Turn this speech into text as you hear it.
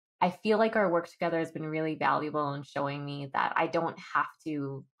I feel like our work together has been really valuable in showing me that I don't have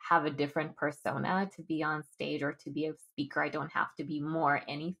to have a different persona to be on stage or to be a speaker. I don't have to be more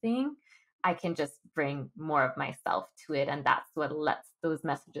anything. I can just bring more of myself to it. And that's what lets those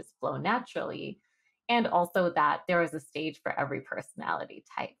messages flow naturally. And also that there is a stage for every personality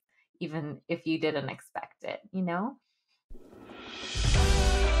type, even if you didn't expect it, you know?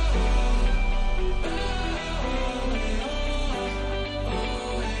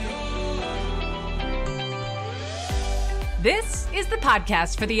 This is the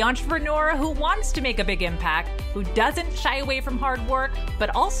podcast for the entrepreneur who wants to make a big impact, who doesn't shy away from hard work,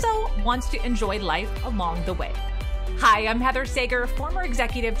 but also wants to enjoy life along the way. Hi, I'm Heather Sager, former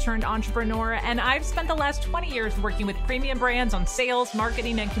executive turned entrepreneur, and I've spent the last 20 years working with premium brands on sales,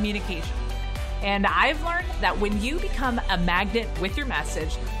 marketing, and communication. And I've learned that when you become a magnet with your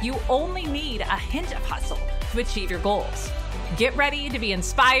message, you only need a hint of hustle to achieve your goals. Get ready to be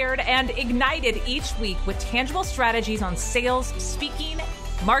inspired and ignited each week with tangible strategies on sales, speaking,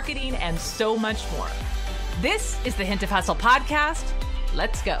 marketing, and so much more. This is the Hint of Hustle podcast.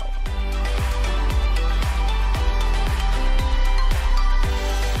 Let's go.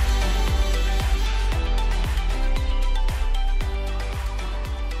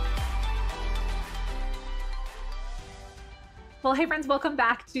 Well, hey friends, welcome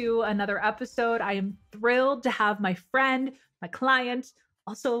back to another episode. I am thrilled to have my friend, my client.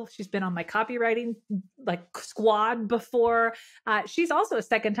 Also, she's been on my copywriting squad before. She's also a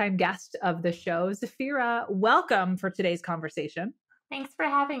second-time guest of the show. Zafira, welcome for today's conversation. Thanks for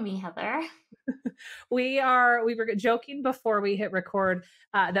having me, Heather. We were joking before we hit record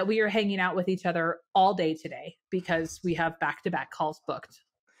that we are hanging out with each other all day today because we have back-to-back calls booked,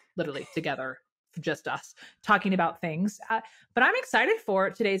 literally together. Just us talking about things. But I'm excited for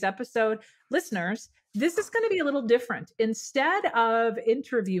today's episode. Listeners, this is going to be a little different. Instead of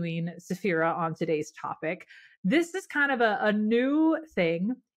interviewing Zafira on today's topic, this is kind of a new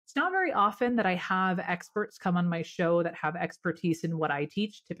thing. It's not very often that I have experts come on my show that have expertise in what I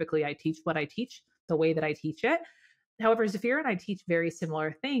teach. Typically, I teach what I teach the way that I teach it. However, Zafira and I teach very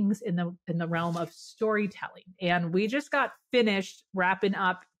similar things in the realm of storytelling. And we just got finished wrapping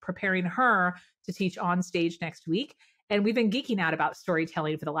up, preparing her to teach on stage next week. And we've been geeking out about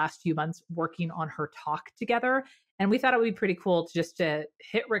storytelling for the last few months, working on her talk together. And we thought it would be pretty cool to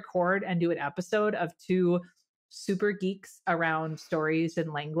hit record and do an episode of two super geeks around stories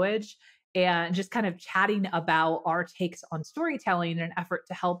and language and just kind of chatting about our takes on storytelling in an effort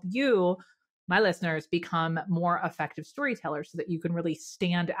to help you, my listeners, become more effective storytellers so that you can really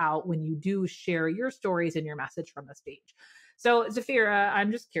stand out when you do share your stories and your message from the stage. So Zafira,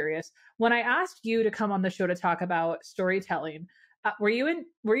 I'm just curious, when I asked you to come on the show to talk about storytelling, were you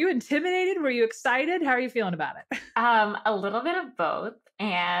intimidated? Were you excited? How are you feeling about it? A little bit of both.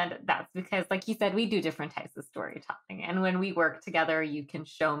 And that's because, like you said, we do different types of storytelling. And when we work together, you can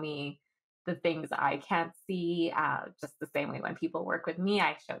show me the things I can't see, just the same way when people work with me,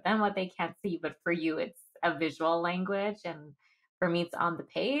 I show them what they can't see. But for you, it's a visual language. And for me, it's on the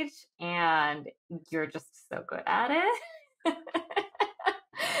page. And you're just so good at it.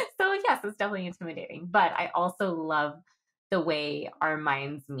 So yes, it's definitely intimidating. But I also love the way our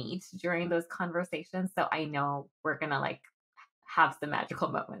minds meet during those conversations. So I know we're going to have some magical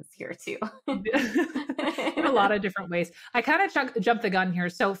moments here too. In a lot of different ways. I kind of jumped the gun here.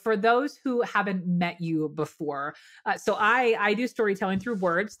 So for those who haven't met you before, so I do storytelling through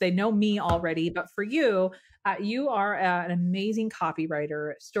words. They know me already, but for you, you are an amazing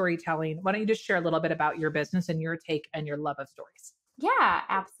copywriter, storytelling. Why don't you just share a little bit about your business and your take and your love of stories? Yeah,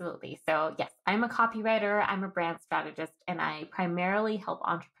 absolutely. So yes, I'm a copywriter, I'm a brand strategist, and I primarily help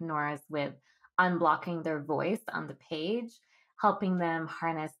entrepreneurs with unblocking their voice on the page, helping them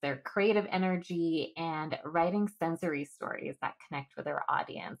harness their creative energy and writing sensory stories that connect with their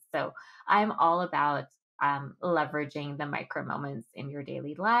audience. So I'm all about leveraging the micro moments in your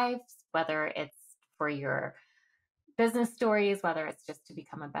daily lives, whether it's for your business stories, whether it's just to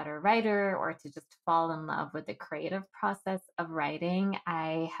become a better writer or to just fall in love with the creative process of writing.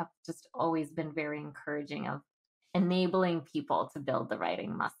 I have just always been very encouraging of enabling people to build the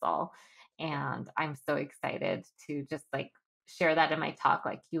writing muscle. And I'm so excited to just share that in my talk,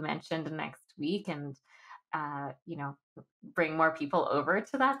 like you mentioned, next week, and bring more people over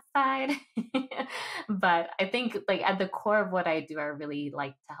to that side. But I think at the core of what I do, I really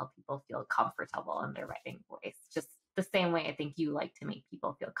like to help people feel comfortable in their writing voice, just the same way I think you like to make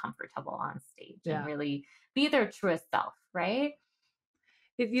people feel comfortable on stage and really be their truest self, right?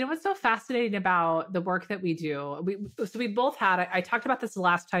 You know what's so fascinating about the work that we do? We both had, I talked about this the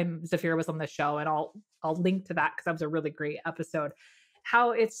last time Zafira was on the show, and I'll link to that because that was a really great episode.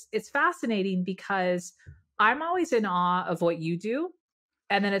 how it's fascinating because I'm always in awe of what you do.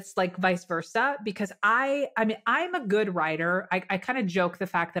 And then it's like vice versa because I mean, I'm a good writer. I kind of joke the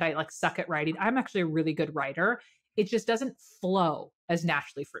fact that I like suck at writing. I'm actually a really good writer. It just doesn't flow as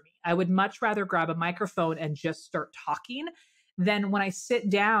naturally for me. I would much rather grab a microphone and just start talking than when I sit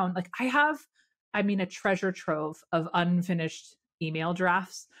down. Like I have, I mean, a treasure trove of unfinished email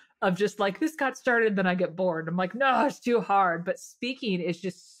drafts of just like this got started, then I get bored. I'm like, no, it's too hard. But speaking is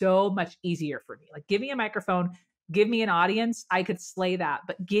just so much easier for me. Like, give me a microphone, give me an audience, I could slay that.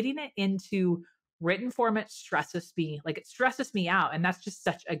 But getting it into written format stresses me. Like, it stresses me out. And that's just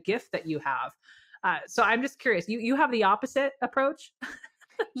such a gift that you have. So I'm just curious. You have the opposite approach?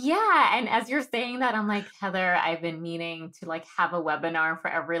 Yeah, and as you're saying that, I'm like, Heather, I've been meaning to like have a webinar for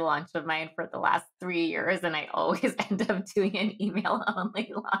every launch of mine for the last 3 years, and I always end up doing an email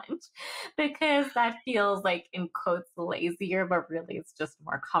only launch because that feels like in quotes lazier, but really it's just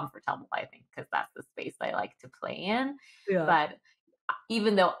more comfortable, I think, because that's the space I like to play in. Yeah. But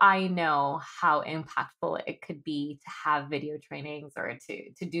even though I know how impactful it could be to have video trainings or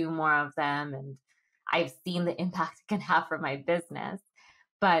to do more of them, and I've seen the impact it can have for my business.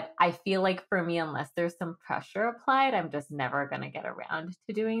 But I feel like for me, unless there's some pressure applied, I'm just never going to get around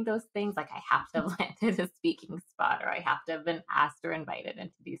to doing those things. Like I have to have landed a speaking spot or I have to have been asked or invited in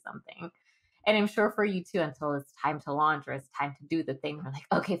to do something. And I'm sure for you too, until it's time to launch or it's time to do the thing, we're like,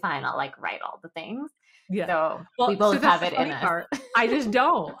 okay, fine, I'll like write all the things. Yeah. So we Well, so both that's have the it in funny us. part. I just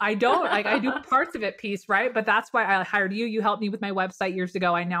don't. I don't. Like I do parts of it piece, right? But that's why I hired you. You helped me with my website years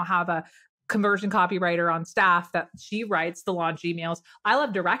ago. I now have a conversion copywriter on staff that she writes the launch emails. I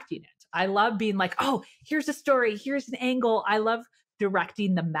love directing it. I love being like, oh, here's a story, here's an angle. I love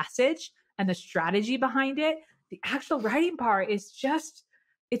directing the message and the strategy behind it. The actual writing part is just,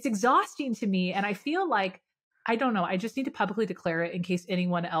 it's exhausting to me. And I feel like I don't know. I just need to publicly declare it in case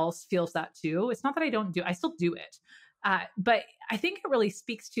anyone else feels that too. It's not that I don't do, I still do it. But I think it really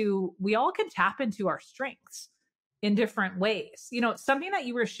speaks to we all can tap into our strengths in different ways. You know, something that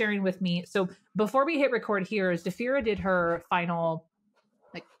you were sharing with me. So before we hit record here, is Zafira did her final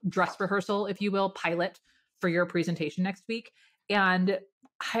like dress rehearsal, if you will, pilot for your presentation next week. And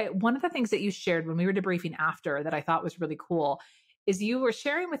one of the things that you shared when we were debriefing after that I thought was really cool is you were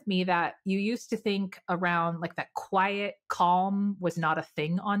sharing with me that you used to think around like that quiet calm was not a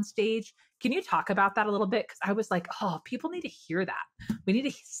thing on stage. Can you talk about that a little bit? Because I was like, oh, people need to hear that. We need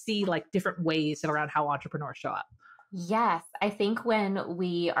to see like different ways around how entrepreneurs show up. Yes, I think when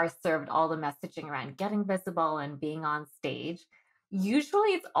we are served all the messaging around getting visible and being on stage, usually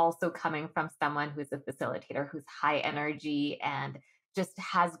it's also coming from someone who's a facilitator who's high energy and just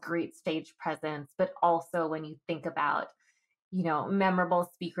has great stage presence. But also when you think about, memorable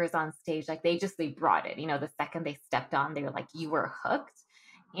speakers on stage, like they brought it, the second they stepped on, they were like, you were hooked.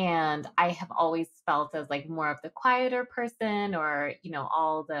 And I have always felt as like more of the quieter person or,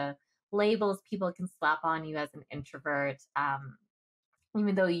 all the labels people can slap on you as an introvert,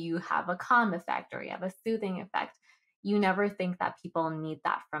 even though you have a calm effect or you have a soothing effect, you never think that people need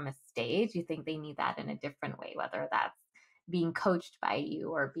that from a stage. You think they need that in a different way, whether that's being coached by you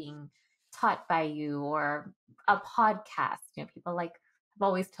or being taught by you or a podcast. People like have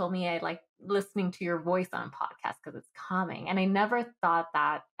always told me I like listening to your voice on podcasts because it's calming. And I never thought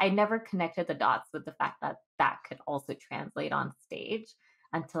that, I never connected the dots with the fact that that could also translate on stage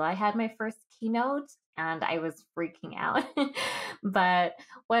until I had my first keynote and I was freaking out. But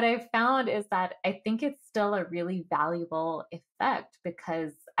what I found is that I think it's still a really valuable effect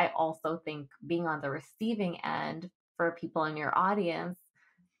because I also think being on the receiving end for people in your audience,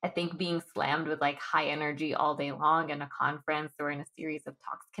 I think being slammed with like high energy all day long in a conference or in a series of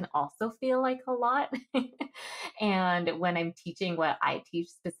talks can also feel like a lot. And when I'm teaching what I teach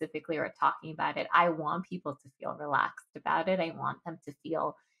specifically or talking about it, I want people to feel relaxed about it. I want them to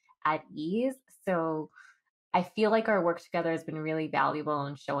feel at ease. So I feel like our work together has been really valuable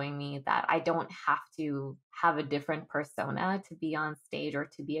in showing me that I don't have to have a different persona to be on stage or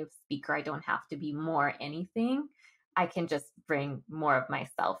to be a speaker. I don't have to be more anything. I can just bring more of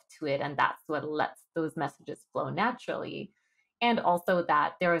myself to it. And that's what lets those messages flow naturally. And also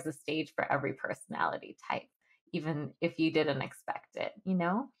that there is a stage for every personality type, even if you didn't expect it?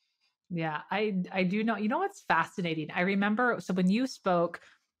 Yeah, I do know. You know what's fascinating? I remember so when you spoke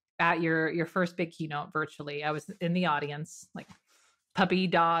at your first big keynote virtually, I was in the audience, like puppy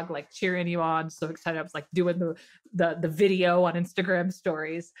dog, like cheering you on, so excited. I was like doing the video on Instagram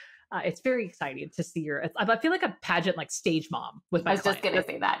stories. It's very exciting to see your. I feel like a pageant like stage mom with my I was just client. going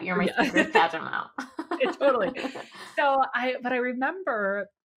to say that. You're my Yeah. secret pageant mom. Totally. But I remember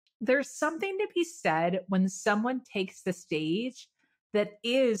there's something to be said when someone takes the stage that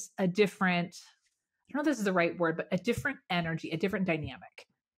is a different, I don't know if this is the right word, but a different energy, a different dynamic.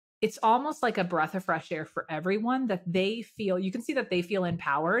 It's almost like a breath of fresh air for everyone, that they feel, you can see that they feel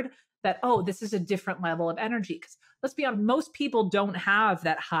empowered, that, oh, this is a different level of energy. Because let's be honest, most people don't have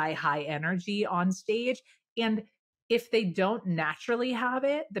that high energy on stage. And if they don't naturally have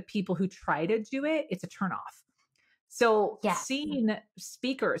it, the people who try to do it, it's a turnoff. So Yeah. seeing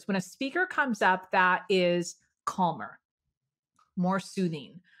speakers, when a speaker comes up that is calmer, more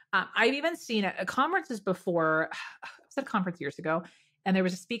soothing. I've even seen at conferences before. I was at a conference years ago, and there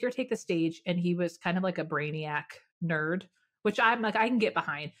was a speaker take the stage, and he was kind of like a brainiac nerd, which I'm like, I can get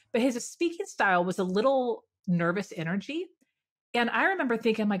behind. But his speaking style was a little nervous energy. And I remember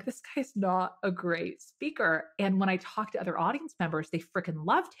thinking, like, this guy's not a great speaker. And when I talked to other audience members, they freaking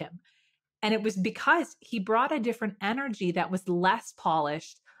loved him. And it was because he brought a different energy that was less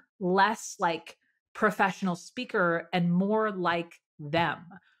polished, less like professional speaker, and more like them,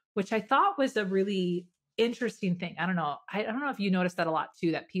 which I thought was a really interesting thing. I don't know. I don't know if you noticed that a lot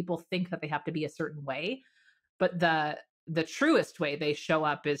too, that people think that they have to be a certain way, but the truest way they show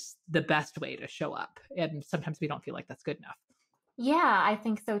up is the best way to show up. And sometimes we don't feel like that's good enough. Yeah, I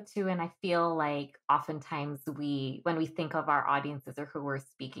think so too. And I feel like oftentimes when we think of our audiences or who we're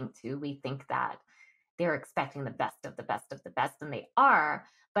speaking to, we think that they're expecting the best of the best of the best, and they are.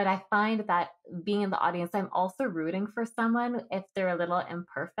 But I find that being in the audience, I'm also rooting for someone if they're a little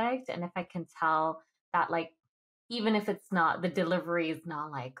imperfect. And if I can tell that, like, even if it's not, the delivery is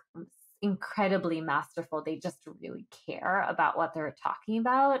not like incredibly masterful, they just really care about what they're talking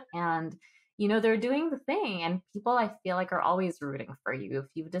about. And they're doing the thing, and people, I feel like, are always rooting for you if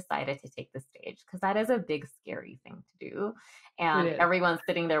you've decided to take the stage, because that is a big scary thing to do. It And is. everyone's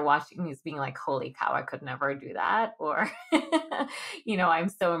sitting there watching you being like, holy cow, I could never do that. Or I'm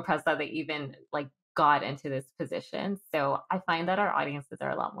so impressed that they even like got into this position. So I find that our audiences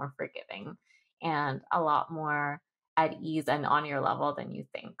are a lot more forgiving and a lot more at ease and on your level than you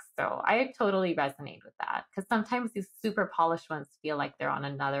think. So I totally resonate with that, because sometimes these super polished ones feel like they're on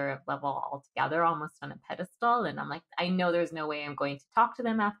another level altogether, almost on a pedestal. And I'm like, I know there's no way I'm going to talk to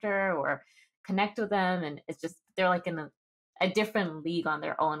them after or connect with them. And it's just, they're like in a different league on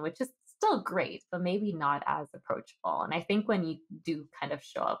their own, which is still great, but maybe not as approachable. And I think when you do kind of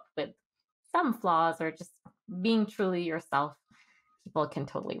show up with some flaws or just being truly yourself, people can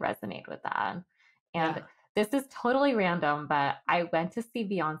totally resonate with that. And Yeah. this is totally random, but I went to see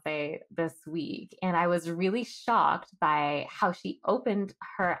Beyonce this week, and I was really shocked by how she opened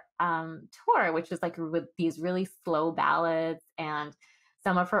her tour, which was like with these really slow ballads and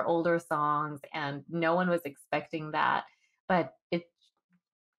some of her older songs, and no one was expecting that. But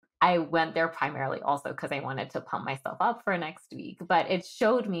I went there primarily also because I wanted to pump myself up for next week. But it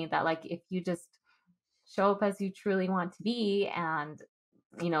showed me that, like, if you just show up as you truly want to be, and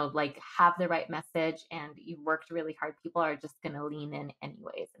like, have the right message, and you've worked really hard, people are just going to lean in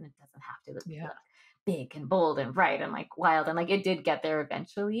anyways. And it doesn't have to be Yeah. like big and bold and bright and like wild. And like, it did get there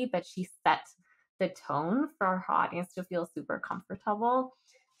eventually, but she set the tone for her audience to feel super comfortable.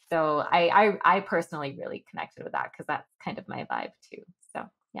 So I personally really connected with that, because that's kind of my vibe too. So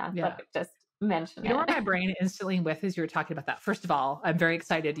yeah, I thought Yeah. I'd just mention You know where it. my brain instantly went as you were talking about that? First of all, I'm very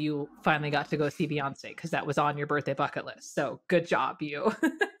excited you finally got to go see Beyonce, because that was on your birthday bucket list. So good job, you.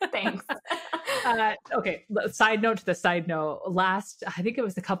 Thanks. Okay, side note to the side note. Last, I think it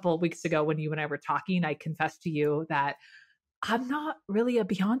was a couple of weeks ago when you and I were talking, I confessed to you that I'm not really a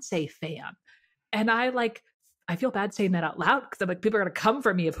Beyonce fan. And I feel bad saying that out loud, because I'm like, people are going to come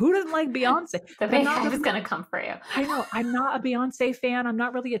for me of who doesn't like Beyonce. The But I'm big not hype is really, going to come for you. I know I'm not a Beyonce fan. I'm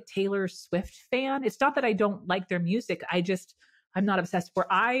not really a Taylor Swift fan. It's not that I don't like their music. I'm not obsessed. Where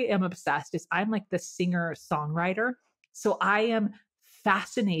I am obsessed is I'm like the singer songwriter. So I am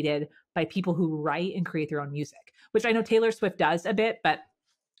fascinated by people who write and create their own music, which I know Taylor Swift does a bit, but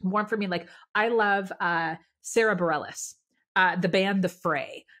more for me, like, I love Sarah Bareilles, the band The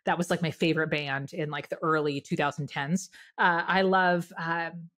Fray. That was like my favorite band in like the early 2010s. I love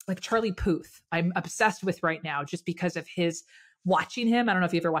like Charlie Puth. I'm obsessed with right now, just because of his watching him. I don't know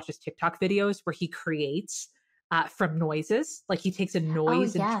if you ever watch his TikTok videos where he creates from noises. Like, he takes a Oh,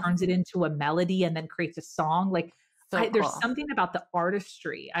 noise and yes. turns it into a melody and then creates a song. Like, So there's cool. something about the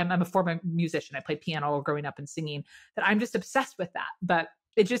artistry. I'm a former musician. I played piano growing up and singing, that I'm just obsessed with that. But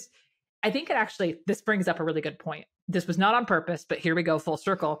it just, I think it actually, this brings up a really good point. This was not on purpose, but here we go, full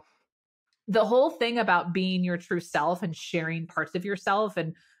circle. The whole thing about being your true self and sharing parts of yourself,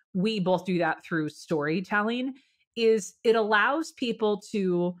 and we both do that through storytelling, is it allows people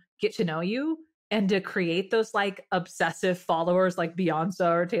to get to know you and to create those like obsessive followers like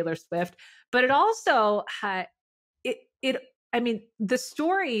Beyonce or Taylor Swift. But it also, it I mean, the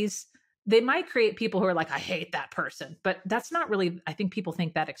stories, they might create people who are like, I hate that person, but that's not really, I think people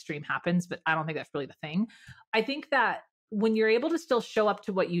think that extreme happens, but I don't think that's really the thing. I think that when you're able to still show up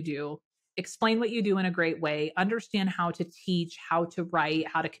to what you do, explain what you do in a great way, understand how to teach, how to write,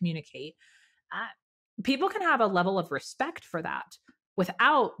 how to communicate, uh, people can have a level of respect for that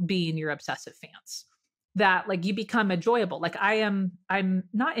without being your obsessive fans. That like you become enjoyable. Like I'm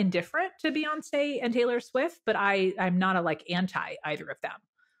not indifferent to Beyonce and Taylor Swift, but I'm not a like anti either of them.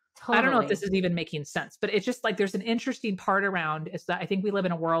 I don't know if this Totally. is even making sense, but it's just like there's an interesting part around is that I think we live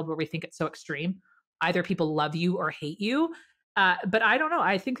in a world where we think it's so extreme. Either people love you or hate you. But I don't know.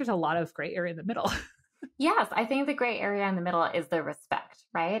 I think there's a lot of gray area in the middle. Yes, I think the gray area in the middle is the respect,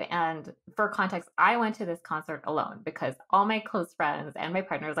 right? And for context, I went to this concert alone because all my close friends and my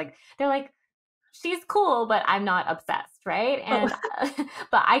partners, like, they're like, she's cool, but I'm not obsessed, right? Oh, And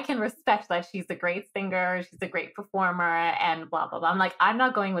but I can respect that she's a great singer, she's a great performer, and blah blah blah. I'm like, I'm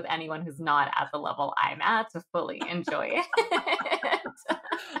not going with anyone who's not at the level I'm at to fully enjoy it.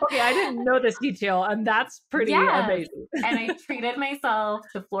 okay. I didn't know this detail, and that's pretty Yes. amazing. And I treated myself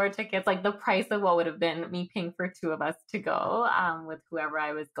to floor tickets, like the price of what would have been me paying for two of us to go with whoever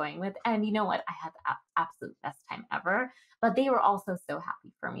I was going with. And you know what? I had the absolute best time ever. But they were also so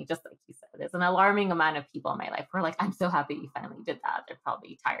happy for me, just like you said. There's an alarming amount of people in my life who are like, I'm so happy you finally did that. They're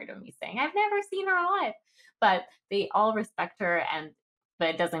probably tired of me saying, I've never seen her live. But they all respect her, and but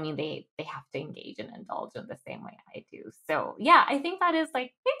it doesn't mean they have to engage and indulge in the same way I do. So yeah, I think that is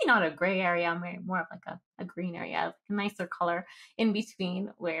like maybe not a gray area, more of like a green area, like a nicer color in between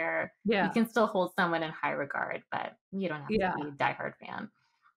where you Yeah. can still hold someone in high regard, but you don't have to Yeah. be a diehard fan.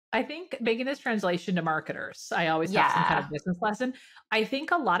 I think making this translation to marketers, I always have some kind Yeah. of business lesson. I think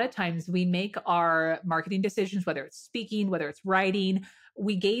a lot of times we make our marketing decisions, whether it's speaking, whether it's writing,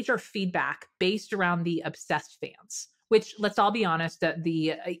 we gauge our feedback based around the obsessed fans, which let's all be honest, that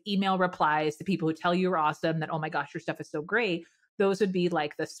the email replies, the people who tell you you're awesome, that, oh my gosh, your stuff is so great. Those would be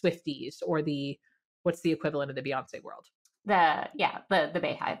like the Swifties or the, what's the equivalent of the Beyonce world? The Okay,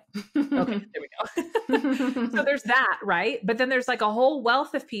 Bayhive. there we go. So there's that, right? But then there's like a whole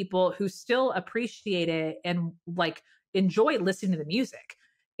wealth of people who still appreciate it and like enjoy listening to the music.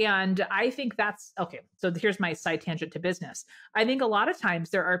 And I think that's okay. So here's my side tangent to business. I think a lot of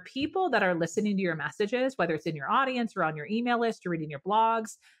times there are people that are listening to your messages, whether it's in your audience or on your email list or reading your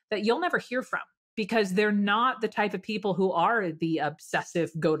blogs, that you'll never hear from because they're not the type of people who are the obsessive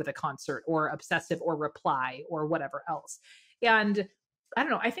go to the concert or obsessive or reply or whatever else. And I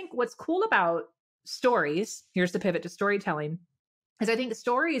don't know. I think what's cool about stories, here's the pivot to storytelling, is I think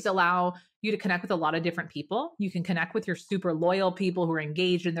stories allow you to connect with a lot of different people. You can connect with your super loyal people who are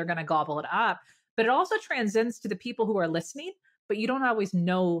engaged and they're going to gobble it up. But it also transcends to the people who are listening, but you don't always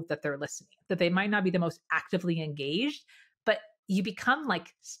know that they're listening, that they might not be the most actively engaged, but you become like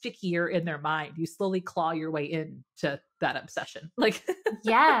stickier in their mind. You slowly claw your way into that obsession. Like,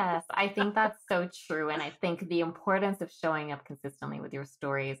 Yes, I think that's so true. And I think the importance of showing up consistently with your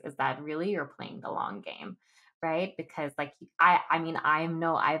stories is that really you're playing the long game, right? Because like I mean, I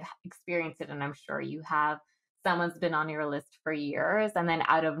know I've experienced it and I'm sure you have. Someone's been on your list for years and then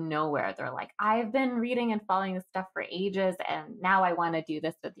out of nowhere they're like, I've been reading and following this stuff for ages and now I want to do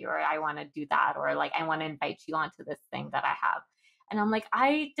this with you or I want to do that or like I want to invite you onto this thing that I have. And I'm like,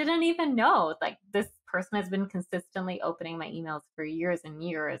 I didn't even know. Like, this person has been consistently opening my emails for years and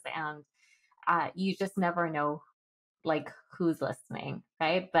years. And you just never know, like, who's listening,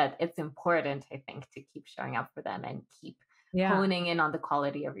 right? But it's important, I think, to keep showing up for them and keep yeah. honing in on the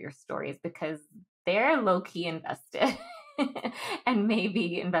quality of your stories because they're low key invested and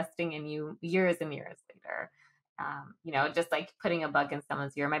maybe investing in you years and years later. Just like putting a bug in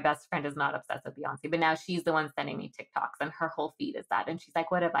someone's ear. My best friend is not obsessed with Beyonce, but now she's the one sending me TikToks and her whole feed is that. And she's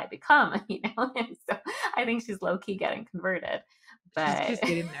like, what have I become? And so I think she's low key getting converted, but She's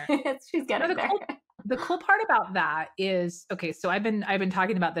getting there. she's No, getting there. the cool part about that is okay, so I've been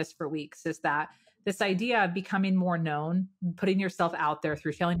talking about this for weeks, is that this idea of becoming more known, putting yourself out there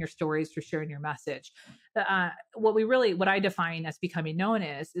through telling your stories, through sharing your message. What I define as becoming known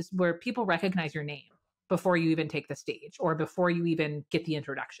is where people recognize your name before you even take the stage or before you even get the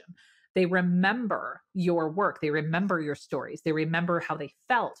introduction. They remember your work, they remember your stories, they remember how they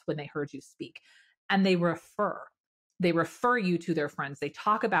felt when they heard you speak, and they refer you to their friends. They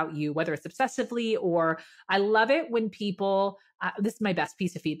talk about you, whether it's obsessively or I love it when people, this is my best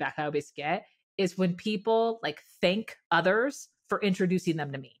piece of feedback I always get, is when people like thank others for introducing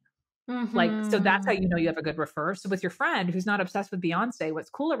them to me. Like, so that's how Mm-hmm. you know you have a good refer. So with your friend who's not obsessed with Beyonce, what's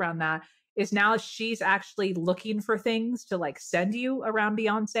cool around that is now she's actually looking for things to like send you around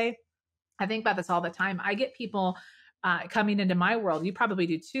Beyonce. I think about this all the time. I get people coming into my world, you probably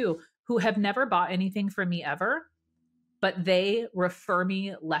do too, who have never bought anything from me ever, but they refer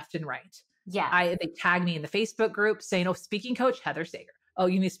me left and right. Yes. They tag me in the Facebook group saying, "Oh, speaking coach Heather Sager. Oh,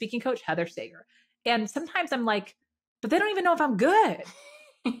 you need a speaking coach Heather Sager." And sometimes I'm like, but they don't even know if I'm good.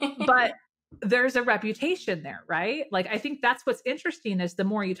 But there's a reputation there, right? Like, I think that's what's interesting is the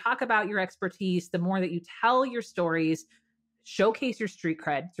more you talk about your expertise, the more that you tell your stories, showcase your street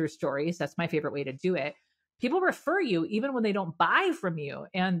cred through stories. That's my favorite way to do it. People refer you even when they don't buy from you.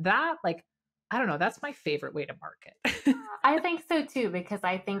 And that, like, I don't know, that's my favorite way to market. I think so too, because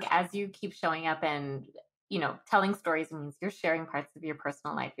I think as you keep showing up and, telling stories means you're sharing parts of your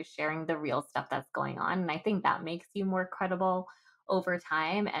personal life, you're sharing the real stuff that's going on. And I think that makes you more credible over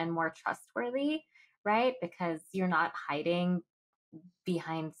time and more trustworthy, right? Because you're not hiding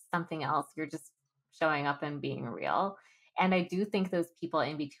behind something else. You're just showing up and being real. And I do think those people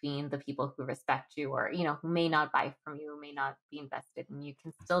in between, the people who respect you or, who may not buy from you, may not be invested in you,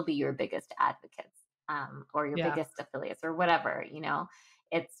 can still be your biggest advocates, or your Yeah. biggest affiliates or whatever,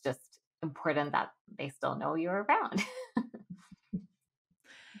 it's just important that they still know you're around.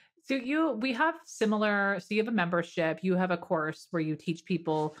 We have similar, so you have a membership, you have a course where you teach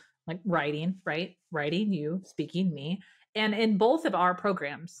people like writing, right? Writing you, speaking me. And in both of our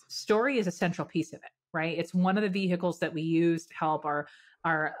programs, story is a central piece of it, right? It's one of the vehicles that we use to help our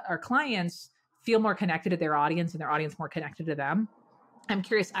clients feel more connected to their audience and their audience more connected to them. I'm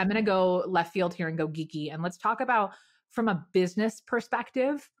curious, I'm going to go left field here and go geeky. And let's talk about from a business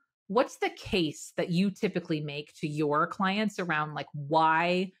perspective, what's the case that you typically make to your clients around like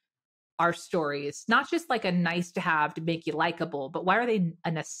why are stories not just like a nice to have to make you likable, but why are they a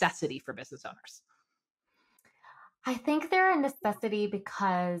necessity for business owners? I think they're a necessity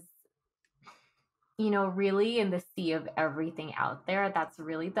because, really in the sea of everything out there, that's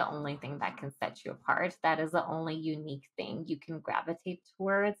really the only thing that can set you apart. That is the only unique thing you can gravitate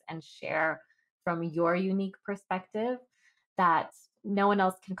towards and share from your unique perspective that no one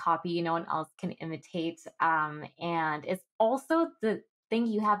else can copy, no one else can imitate. And it's also the thing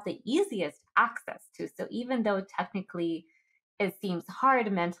you have the easiest access to. So even though technically it seems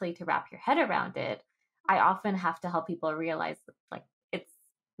hard mentally to wrap your head around it, I often have to help people realize that, like, it's,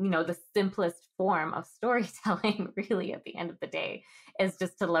 the simplest form of storytelling, really, at the end of the day, is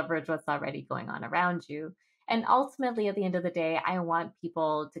just to leverage what's already going on around you. And ultimately, at the end of the day, I want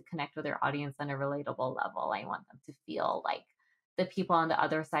people to connect with their audience on a relatable level. I want them to feel like the people on the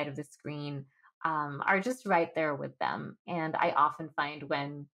other side of the screen are just right there with them. And I often find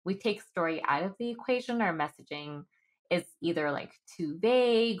when we take story out of the equation, our messaging is either like too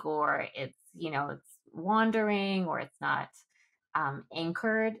vague, or it's wandering, or it's not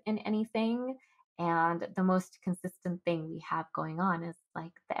anchored in anything. And the most consistent thing we have going on is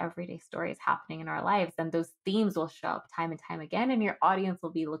like the everyday stories happening in our lives. And those themes will show up time and time again. And your audience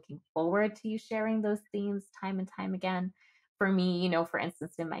will be looking forward to you sharing those themes time and time again. For me, for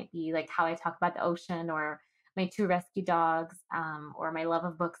instance, it might be like how I talk about the ocean, or my two rescue dogs, or my love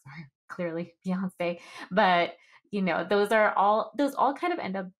of books, or clearly Beyonce. But those all kind of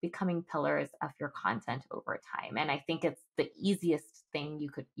end up becoming pillars of your content over time. And I think it's the easiest thing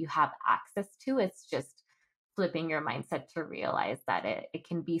you have access to. It's just flipping your mindset to realize that it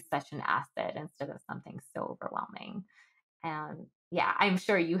can be such an asset instead of something so overwhelming. And yeah, I'm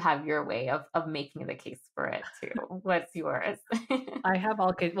sure you have your way of making the case for it too. What's yours? I have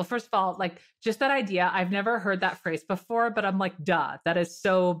all kids. Well, first of all, like just that idea, I've never heard that phrase before, but I'm like, duh, that is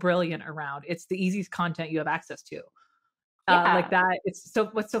so brilliant around. It's the easiest content you have access to. Like Yeah. that. It's so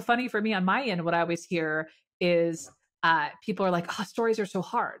what's so funny for me on my end, what I always hear is people are like, oh, stories are so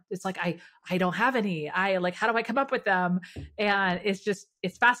hard. It's like I don't have any. I like, how do I come up with them? And it's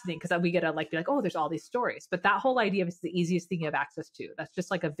fascinating because we get to like be like, oh, there's all these stories. But that whole idea of it's the easiest thing you have access to. That's just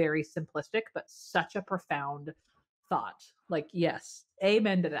like a very simplistic, but such a profound thought. Like, yes,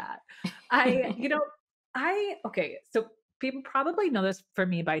 amen to that. I, you know, okay, so people probably know this for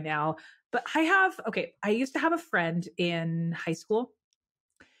me by now, but I used to have a friend in high school.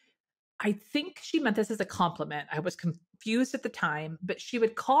 I think she meant this as a compliment. I was confused at the time, but she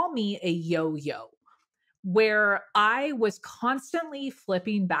would call me a yo yo, where I was constantly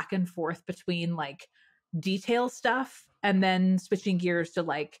flipping back and forth between like detail stuff and then switching gears to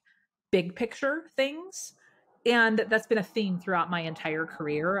like big picture things. And that's been a theme throughout my entire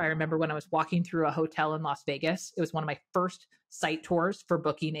career. I remember when I was walking through a hotel in Las Vegas, it was one of my first site tours for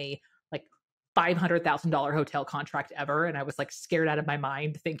booking a like $500,000 hotel contract ever. And I was like scared out of my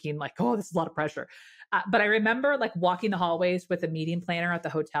mind thinking like, oh, this is a lot of pressure. But I remember like walking the hallways with a meeting planner at the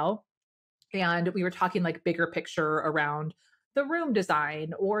hotel, and we were talking like bigger picture around the room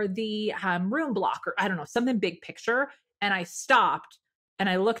design or the room block, or I don't know, something big picture. And I stopped and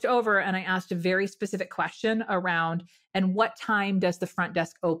I looked over and I asked a very specific question around, and what time does the front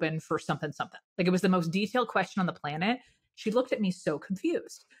desk open for something, something? Like it was the most detailed question on the planet. She looked at me so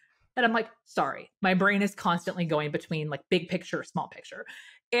confused. And I'm like, sorry, my brain is constantly going between like big picture, small picture.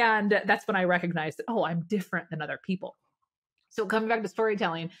 And that's when I recognized that, oh, I'm different than other people. So coming back to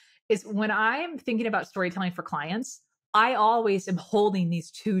storytelling is when I'm thinking about storytelling for clients, I always am holding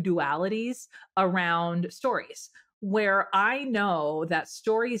these two dualities around stories where I know that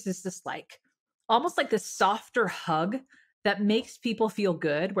stories is this like almost like this softer hug that makes people feel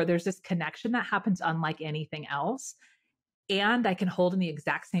good, where there's this connection that happens unlike anything else. And I can hold in the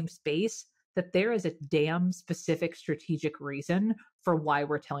exact same space that there is a damn specific strategic reason for why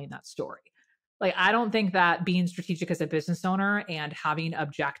we're telling that story. Like, I don't think that being strategic as a business owner and having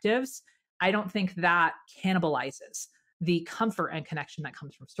objectives, I don't think that cannibalizes the comfort and connection that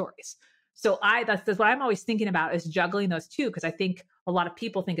comes from stories. So that's what I'm always thinking about, is juggling those two, because I think a lot of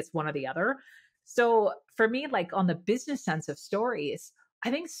people think it's one or the other. So for me, like on the business sense of stories,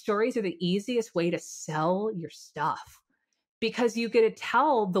 I think stories are the easiest way to sell your stuff, because you get to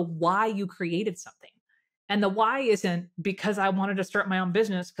tell the why you created something. And the why isn't because I wanted to start my own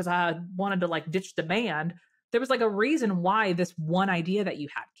business because I wanted to like ditch the band. There was like a reason why this one idea that you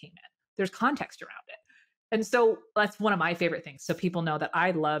had came in. There's context around it. And so that's one of my favorite things. So people know that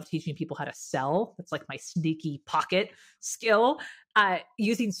I love teaching people how to sell. That's like my sneaky pocket skill,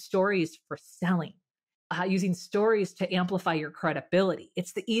 using stories for selling. Using stories to amplify your credibility.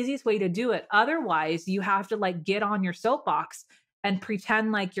 It's the easiest way to do it. Otherwise, you have to like get on your soapbox and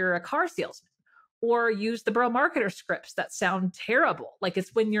pretend like you're a car salesman, or use the bro marketer scripts that sound terrible. Like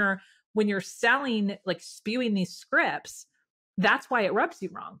it's when you're selling, like spewing these scripts, that's why it rubs you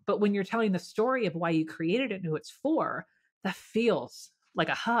wrong. But when you're telling the story of why you created it and who it's for, that feels like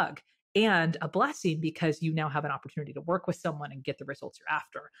a hug and a blessing, because you now have an opportunity to work with someone and get the results you're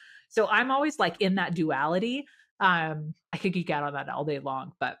after. So I'm always like in that duality. I could geek out on that all day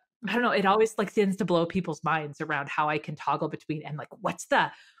long, but I don't know. It always like tends to blow people's minds around how I can toggle between, and like, what's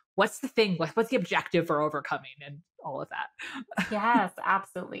the thing? What's the objective for overcoming and all of that? Yes,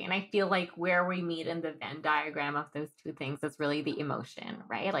 absolutely. And I feel like where we meet in the Venn diagram of those two things is really the emotion,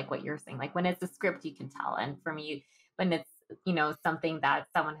 right? Like what you're saying, like when it's a script, you can tell. And for me, when it's, something that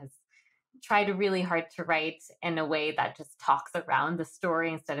someone has tried really hard to write in a way that just talks around the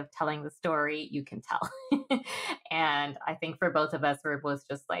story instead of telling the story, you can tell. And I think for both of us, we're both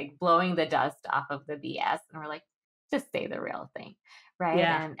just like blowing the dust off of the BS, and we're like, just say the real thing, right?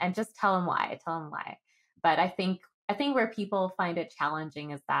 Yeah. And just tell them why, But I think where people find it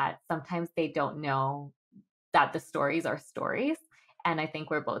challenging is that sometimes they don't know that the stories are stories. And I think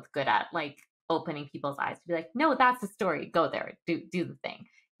we're both good at like opening people's eyes to be like, no, that's a story. Go there, do the thing.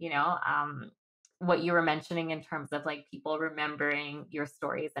 You know, what you were mentioning in terms of like people remembering your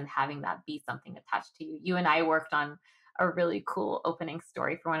stories and having that be something attached to you. You and I worked on a really cool opening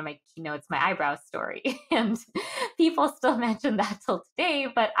story for one of my keynotes, my eyebrow story. And people still mention that till today.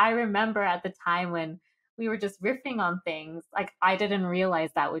 But I remember at the time when we were just riffing on things, like I didn't realize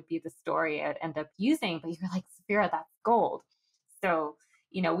that would be the story I'd end up using. But you're like, Zafira, that's gold. So,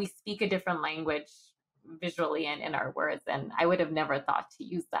 we speak a different language visually and in our words. And I would have never thought to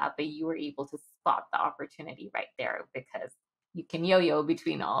use that, but you were able to spot the opportunity right there, because you can yo-yo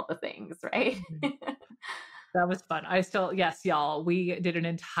between all the things, right? Mhm. That was fun. Yes, y'all, we did an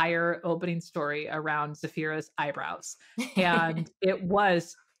entire opening story around Zafira's eyebrows. And it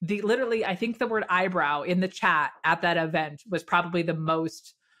was literally, I think the word eyebrow in the chat at that event was probably the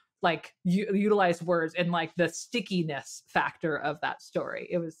most like utilized words, and like the stickiness factor of that story.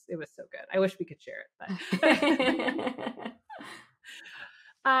 It was so good. I wish we could share it, but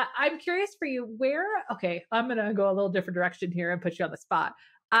I'm curious for you, okay, I'm going to go a little different direction here and put you on the spot.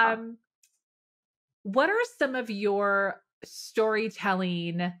 What are some of your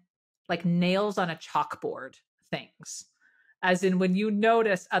storytelling, like nails on a chalkboard things? As in when you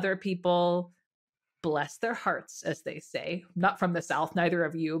notice other people bless their hearts, as they say, not from the South, neither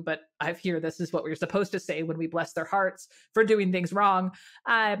of you, but I hear this is what we're supposed to say when we bless their hearts for doing things wrong.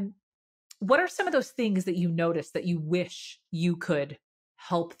 What are some of those things that you notice that you wish you could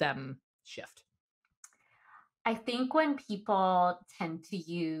help them shift? I think when people tend to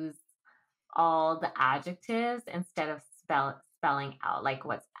use all the adjectives instead of spelling out like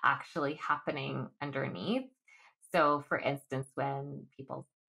what's actually happening underneath. So, for instance, when people,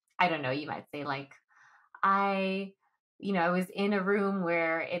 I don't know, you might say like, I, I was in a room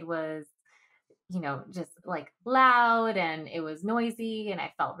where it was, just like loud and it was noisy and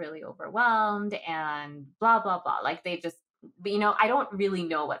I felt really overwhelmed and blah, blah, blah. Like they just but I don't really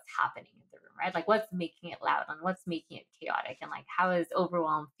know what's happening in the room, right? Like what's making it loud and what's making it chaotic, and like how is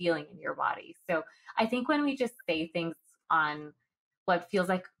overwhelm feeling in your body. So I think when we just say things on what feels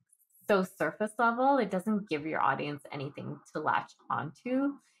like so surface level, it doesn't give your audience anything to latch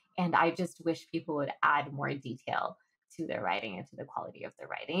onto. And I just wish people would add more detail to their writing and to the quality of their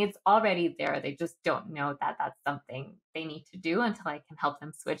writing. It's already there. They just don't know that that's something they need to do until I can help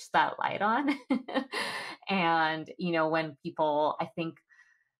them switch that light on. And, when people, I think,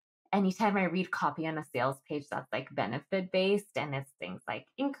 anytime I read copy on a sales page that's like benefit based, and it's things like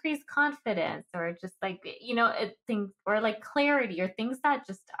increased confidence or just like, things or like clarity or things that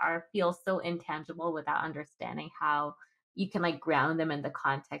just feel so intangible without understanding how you can like ground them in the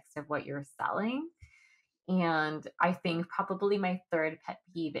context of what you're selling. And I think probably my third pet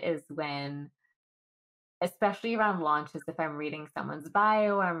peeve is when, especially around launches, if I'm reading someone's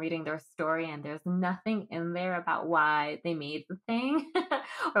bio or I'm reading their story and there's nothing in there about why they made the thing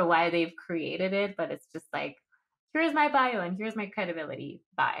or why they've created it, but it's just like, here's my bio and here's my credibility.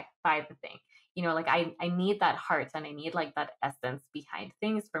 Buy the thing. Like I need that heart and I need like that essence behind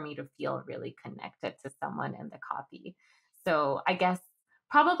things for me to feel really connected to someone in the copy. So I guess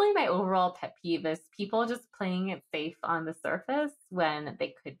probably my overall pet peeve is people just playing it safe on the surface when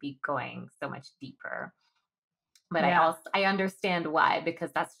they could be going so much deeper. But Yeah. I understand why,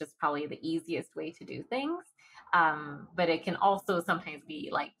 because that's just probably the easiest way to do things. But it can also sometimes be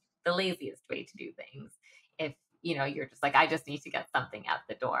like the laziest way to do things if you're just like, I just need to get something out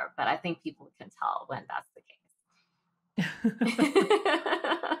the door. But I think people can tell when that's the case.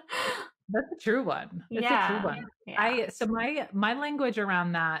 That's a true one. It's a true Yeah. one. Yeah. So my language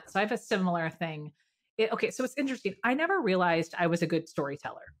around that, so I have a similar thing. Okay, so it's interesting. I never realized I was a good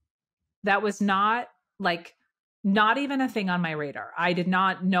storyteller. That was not even a thing on my radar. I did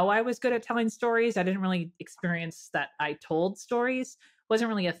not know I was good at telling stories. I didn't really experience that I told stories. Wasn't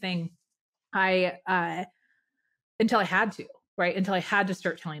really a thing. I until I had to, right? Until I had to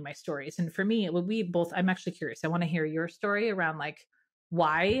start telling my stories. And for me, it would be both. I'm actually curious. I want to hear your story around like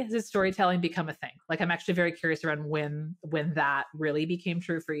why has storytelling become a thing? Like I'm actually very curious around when that really became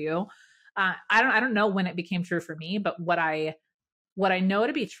true for you. I don't know when it became true for me, but what I know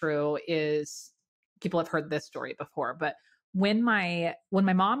to be true is people have heard this story before, but when my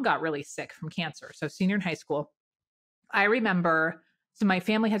mom got really sick from cancer, so senior in high school, I remember so my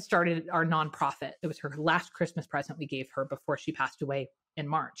family had started our nonprofit. It was her last Christmas present we gave her before she passed away in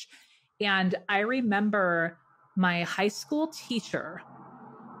March. And I remember my high school teacher,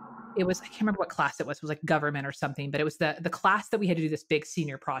 it was I can't remember what class it was like government or something, but it was the class that we had to do this big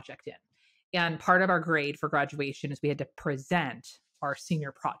senior project in. And part of our grade for graduation is we had to present our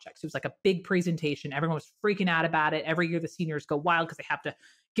senior projects. It was like a big presentation. Everyone was freaking out about it. Every year the seniors go wild because they have to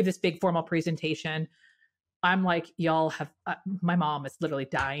give this big formal presentation. I'm like, y'all have, my mom is literally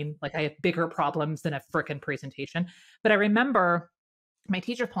dying. Like, I have bigger problems than a freaking presentation. But I remember my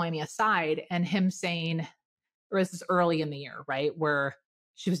teacher pulling me aside and him saying, or this is early in the year, right? Where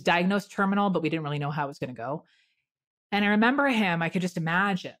she was diagnosed terminal, but we didn't really know how it was going to go. And I remember him, I could just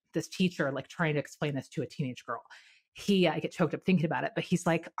imagine this teacher like trying to explain this to a teenage girl. I get choked up thinking about it, but he's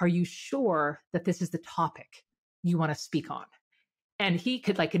like, are you sure that this is the topic you want to speak on? And he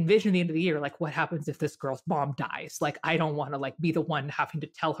could like envision the end of the year, like what happens if this girl's mom dies? Like, I don't want to like be the one having to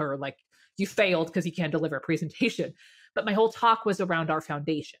tell her like you failed because you can't deliver a presentation. But my whole talk was around our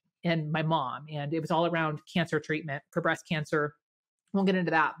foundation and my mom, and it was all around cancer treatment for breast cancer. Won't get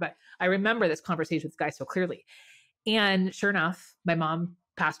into that, but I remember this conversation with this guy so clearly. And sure enough, my mom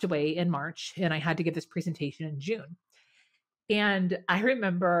passed away in March, and I had to give this presentation in June. And I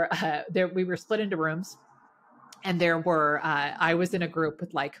remember we were split into rooms, and there were I was in a group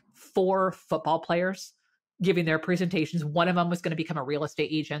with like 4 football players giving their presentations. One of them was going to become a real estate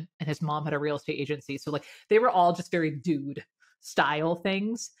agent, and his mom had a real estate agency. So like they were all just very dude style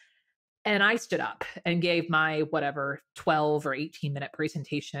things. And I stood up and gave my whatever 12 or 18-minute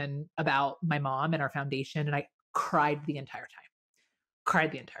presentation about my mom and our foundation, and I cried the entire time.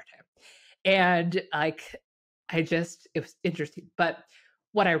 Cried the entire time. And like it was interesting. But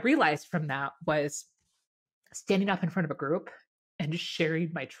what I realized from that was standing up in front of a group and just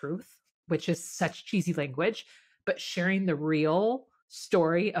sharing my truth, which is such cheesy language, but sharing the real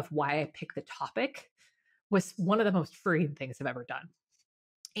story of why I picked the topic was one of the most freeing things I've ever done.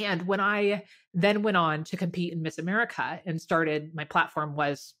 And when I then went on to compete in Miss America and started, my platform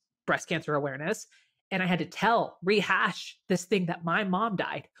was breast cancer awareness. And I had to rehash this thing that my mom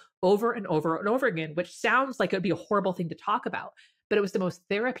died over and over and over again, which sounds like it would be a horrible thing to talk about, but it was the most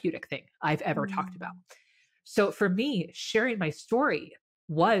therapeutic thing I've ever talked about. So for me, sharing my story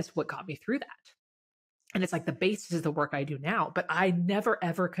was what got me through that. And it's like the basis of the work I do now, but I never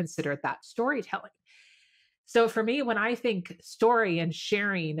ever considered that storytelling. So for me, when I think story and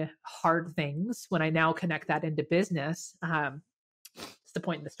sharing hard things, when I now connect that into business, it's the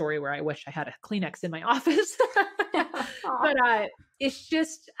point in the story where I wish I had a Kleenex in my office. Aw. But it's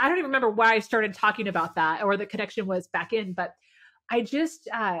just, I don't even remember why I started talking about that or the connection was back in. But I just,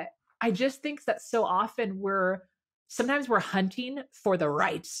 uh, I just think that so often sometimes we're hunting for the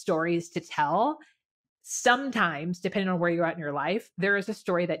right stories to tell. Sometimes, depending on where you're at in your life, there is a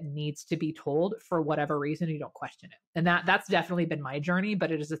story that needs to be told for whatever reason. You don't question it, and that's definitely been my journey.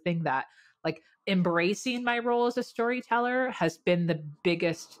 But it is a thing that, like, embracing my role as a storyteller has been the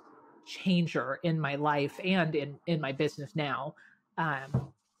biggest changer in my life and in my business now. I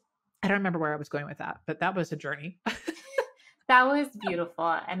don't remember where I was going with that, but that was a journey. That was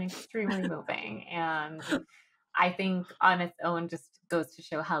beautiful and extremely moving. And I think on its own just goes to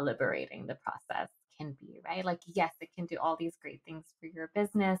show how liberating the process can be, right? Like, yes, it can do all these great things for your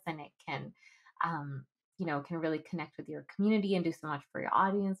business and it can, um, can really connect with your community and do so much for your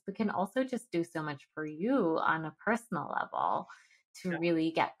audience, but can also just do so much for you on a personal level to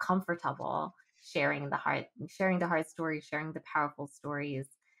really get comfortable sharing the hard stories, sharing the powerful stories.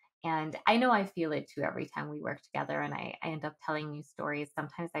 And I know I feel it too every time we work together and I end up telling you stories.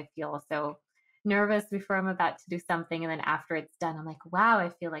 Sometimes I feel so nervous before I'm about to do something. And then after it's done, I'm like, wow, I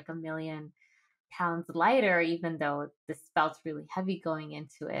feel like a million pounds lighter, even though this felt really heavy going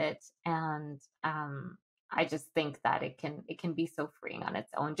into it. And I just think that it can be so freeing on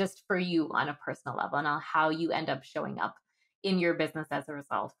its own, just for you on a personal level, and on how you end up showing up in your business as a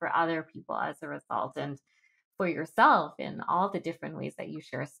result, for other people as a result, and for yourself in all the different ways that you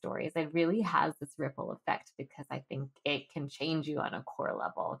share stories. It really has this ripple effect because I think it can change you on a core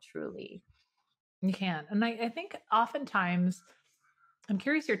level, truly. You can. And I think oftentimes, I'm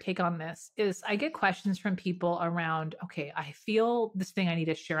curious your take on this, is I get questions from people around, okay, I feel this thing I need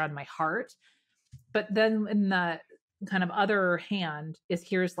to share on my heart. But then in the kind of other hand is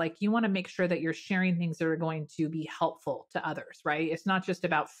here's like, you want to make sure that you're sharing things that are going to be helpful to others, right? It's not just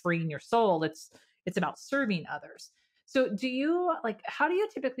about freeing your soul, it's about serving others. So do you, like, how do you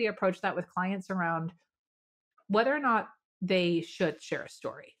typically approach that with clients around whether or not they should share a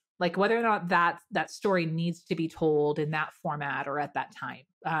story, like whether or not that story needs to be told in that format or at that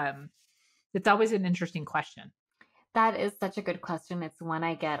time? It's always an interesting question. That is such a good question. It's one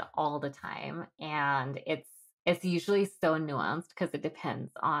I get all the time, and it's usually so nuanced because it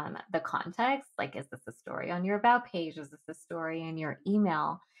depends on the context. Like, is this a story on your about page? Is this a story in your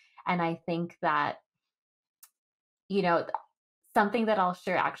email? And I think that, you know, something that I'll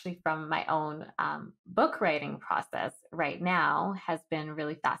share actually from my own book writing process right now has been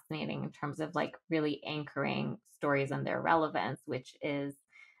really fascinating in terms of like really anchoring stories and their relevance, which is,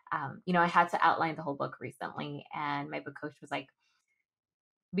 I had to outline the whole book recently, and my book coach was like,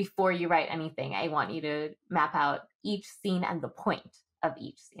 before you write anything, I want you to map out each scene and the point of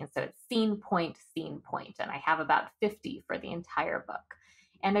each scene. So it's scene, point, scene, point. And I have about 50 for the entire book.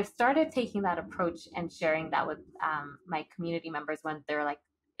 And I've started taking that approach and sharing that with my community members when they're like,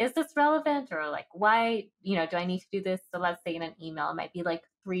 is this relevant? Or like, why, do I need to do this? So let's say in an email, it might be like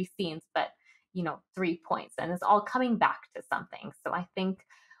 3 scenes, but, 3 points. And it's all coming back to something. So I think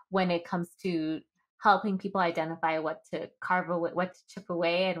when it comes to helping people identify what to carve away, what to chip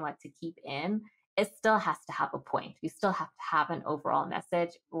away, and what to keep in, it still has to have a point. You still have to have an overall message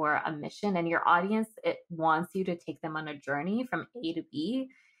or a mission, and your audience, it wants you to take them on a journey from A to B.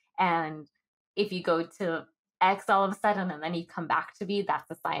 And if you go to X all of a sudden and then you come back to B,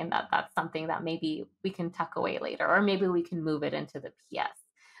 that's a sign that that's something that maybe we can tuck away later, or maybe we can move it into the PS.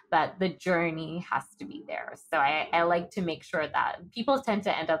 But the journey has to be there. So I like to make sure that people tend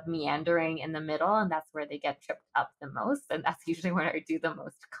to end up meandering in the middle, and that's where they get tripped up the most. And that's usually where I do the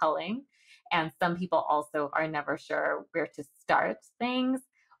most culling. And some people also are never sure where to start things,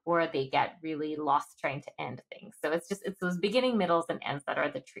 or they get really lost trying to end things. So it's those beginning, middles, and ends that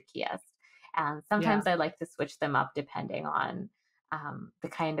are the trickiest. And Yeah. sometimes I like to switch them up depending on the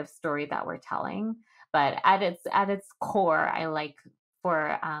kind of story that we're telling. But at its core, I like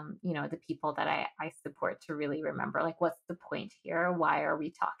for the people that I support to really remember, like, what's the point here? Why are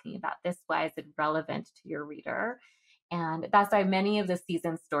we talking about this? Why is it relevant to your reader? And that's why many of the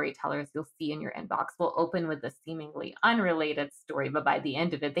seasoned storytellers you'll see in your inbox will open with a seemingly unrelated story, but by the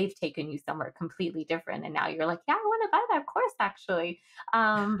end of it, they've taken you somewhere completely different. And now you're like, yeah, I want to buy that course actually.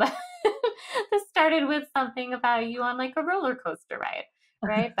 But this started with something about you on like a roller coaster ride,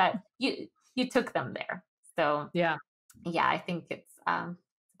 right? But you took them there. So Yeah. yeah, I think it's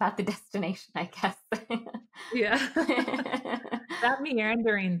about the destination, I guess. Yeah. That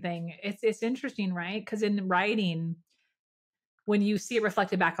meandering thing, it's interesting, right? Because in writing, when you see it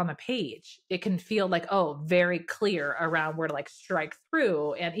reflected back on the page, it can feel like, oh, very clear around where to like strike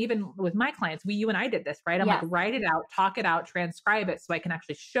through. And even with my clients, you and I did this, right? I'm like, Yes. write it out, talk it out, transcribe it so I can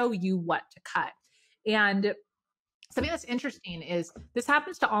actually show you what to cut. And something that's interesting is this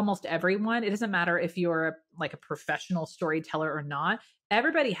happens to almost everyone. It doesn't matter if you're like a professional storyteller or not.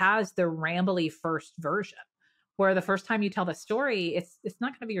 Everybody has their rambly first version where the first time you tell the story, it's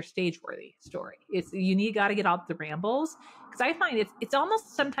not going to be your stage worthy story. It's you need got to get out the rambles because I find it's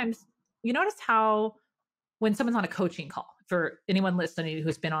almost sometimes you notice how when someone's on a coaching call for anyone listening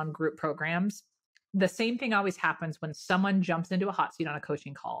who's been on group programs, the same thing always happens when someone jumps into a hot seat on a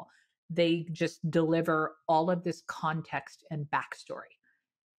coaching call. They just deliver all of this context and backstory.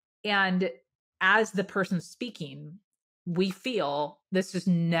 And as the person speaking, we feel this is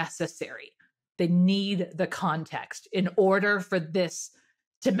necessary. They need the context in order for this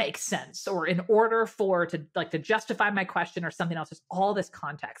to make sense or in order for to justify my question or something else. Just all this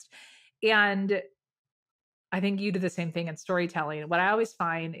context. And I think you do the same thing in storytelling. What I always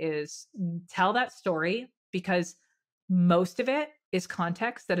find is tell that story because most of it is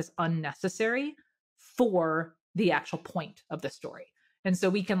context that is unnecessary for the actual point of the story. And so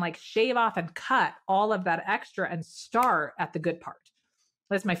we can like shave off and cut all of that extra and start at the good part.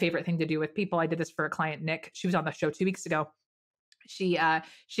 That's my favorite thing to do with people. I did this for a client, Nick. She was on the show 2 weeks ago. She had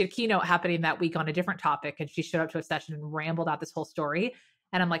a keynote happening that week on a different topic, and she showed up to a session and rambled out this whole story.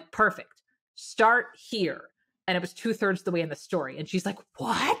 And I'm like, perfect. Start here. And it was 2/3 the way in the story. And she's like,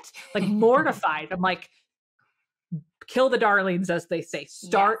 what? Like mortified. I'm like, kill the darlings, as they say.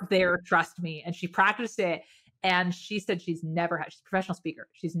 Start there, trust me. And she practiced it. And she said she's a professional speaker.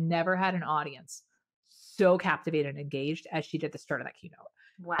 She's never had an audience so captivated and engaged as she did at the start of that keynote.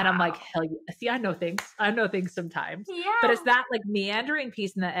 Wow. And I'm like, hell yeah. See, I know things. I know things sometimes. Yeah. But it's that like meandering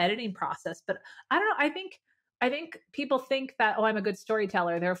piece in the editing process. But I don't know. I think people think that, oh, I'm a good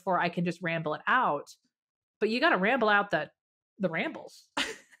storyteller, therefore I can just ramble it out. But you got to ramble out the rambles.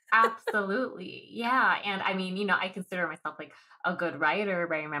 Absolutely. Yeah. And I mean, I consider myself like a good writer,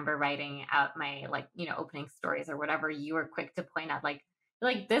 but I remember writing out my like, opening stories or whatever. You were quick to point out like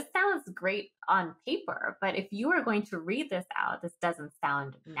this sounds great on paper, but if you are going to read this out, this doesn't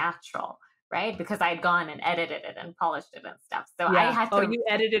sound natural, right? Because I'd gone and edited it and polished it and stuff. So Yeah. I had to. Oh, you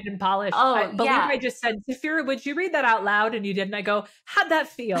edited and polished. Oh, I believe yeah. I just said, Zafira, would you read that out loud? And you didn't. I go, how'd that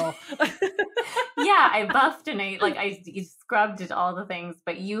feel? Yeah, I buffed and I scrubbed it, all the things,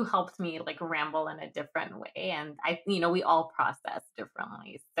 but you helped me like ramble in a different way. And we all process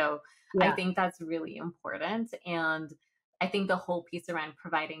differently. So Yeah. I think that's really important. And I think the whole piece around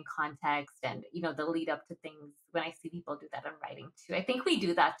providing context and, the lead up to things, when I see people do that in writing too, I think we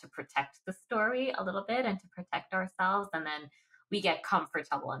do that to protect the story a little bit and to protect ourselves. And then we get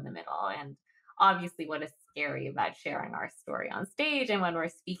comfortable in the middle. And obviously what is scary about sharing our story on stage and when we're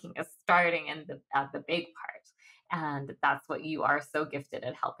speaking is starting in the big part. And that's what you are so gifted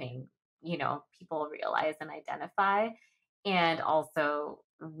at helping, people realize and identify. And also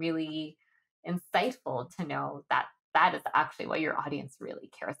really insightful to know that that is actually what your audience really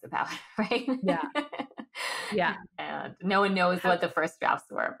cares about, right? Yeah. Yeah. And no one knows what the first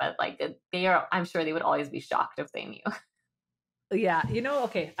drafts were, but like I'm sure they would always be shocked if they knew. Yeah.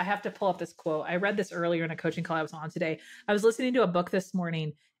 Okay, I have to pull up this quote. I read this earlier in a coaching call I was on today. I was listening to a book this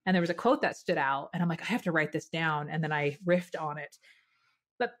morning and there was a quote that stood out and I'm like, I have to write this down. And then I riffed on it.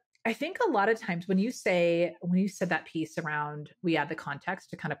 But I think a lot of times when you said that piece around, we add the context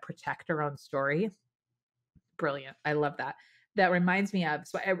to kind of protect our own story. Brilliant. I love that. That reminds me of,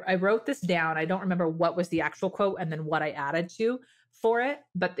 so I wrote this down. I don't remember what was the actual quote and then what I added to for it,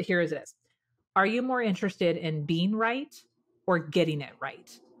 but here it is. Are you more interested in being right or getting it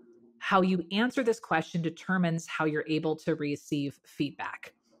right? How you answer this question determines how you're able to receive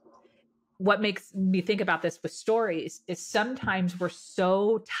feedback. What makes me think about this with stories is sometimes we're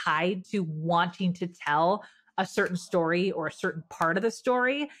so tied to wanting to tell a certain story or a certain part of the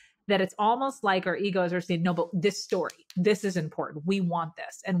story that it's almost like our egos are saying, no, but this story, this is important. We want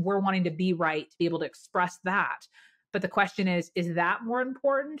this. And we're wanting to be right, to be able to express that. But the question is that more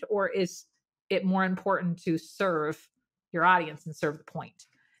important or is it more important to serve your audience and serve the point?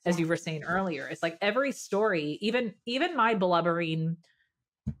 As you were saying earlier, it's like every story, even my blubbering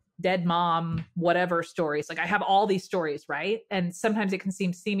dead mom, whatever stories. Like I have all these stories, right? And sometimes it can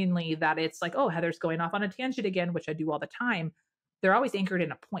seem seemingly that it's like, oh, Heather's going off on a tangent again, which I do all the time. They're always anchored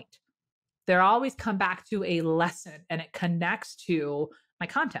in a point. They're always come back to a lesson and it connects to my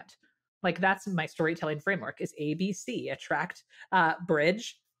content. Like that's my storytelling framework is ABC, attract,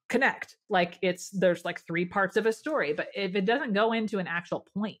 bridge, connect. Like there's like three parts of a story, but if it doesn't go into an actual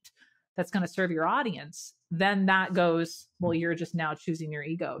point that's going to serve your audience, then that goes, well, you're just now choosing your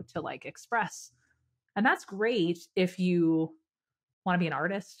ego to like express. And that's great if you want to be an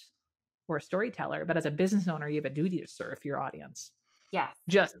artist or a storyteller, but as a business owner, you have a duty to serve your audience. Yes.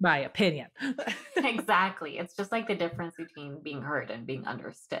 Just my opinion. Exactly. It's just like the difference between being heard and being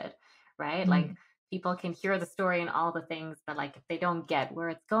understood, right? Like people can hear the story and all the things, but like if they don't get where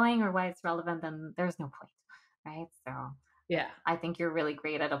it's going or why it's relevant, then there's no point, right? So Yeah. I think you're really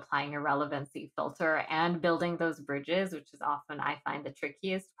great at applying a relevancy filter and building those bridges, which is often I find the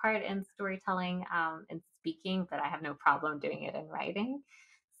trickiest part in storytelling and speaking, but I have no problem doing it in writing.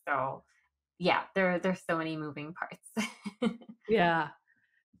 So yeah, there's so many moving parts. Yeah.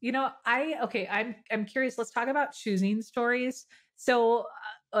 I'm curious. Let's talk about choosing stories. So,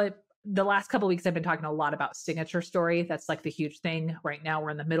 the last couple of weeks, I've been talking a lot about signature story. That's like the huge thing right now.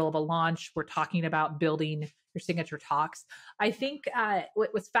 We're in the middle of a launch. We're talking about building your signature talks. I think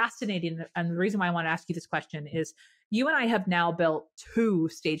what was fascinating, and the reason why I want to ask you this question is, you and I have now built 2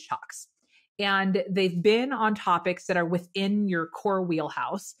 stage talks, and they've been on topics that are within your core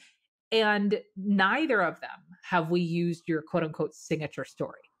wheelhouse. And neither of them have we used your quote unquote signature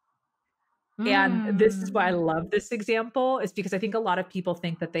story. And this is why I love this example, is because I think a lot of people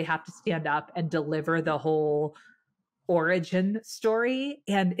think that they have to stand up and deliver the whole origin story.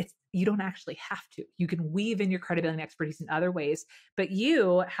 And you don't actually have to. You can weave in your credibility and expertise in other ways, but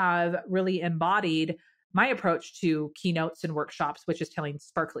you have really embodied my approach to keynotes and workshops, which is telling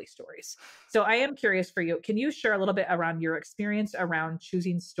sparkly stories. So I am curious for you. Can you share a little bit around your experience around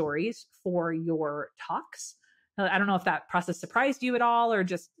choosing stories for your talks? I don't know if that process surprised you at all, or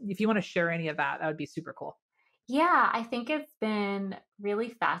just if you want to share any of that, that would be super cool. Yeah, I think it's been really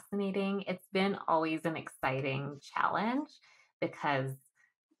fascinating. It's been always an exciting challenge because,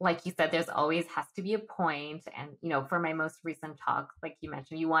 like you said, there's always has to be a point. And, for my most recent talk, like you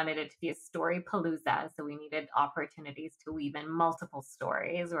mentioned, you wanted it to be a story palooza. So we needed opportunities to weave in multiple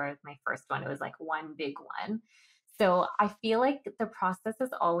stories, whereas my first one, it was like one big one. So I feel like the process is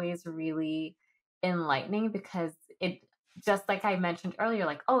always really enlightening because it, just like I mentioned earlier,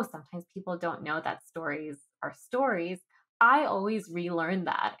 like, oh, sometimes people don't know that stories are stories. I always relearn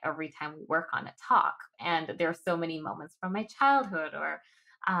that every time we work on a talk. And there's so many moments from my childhood or,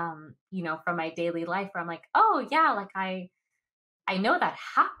 from my daily life where I'm like, oh, yeah, like I know that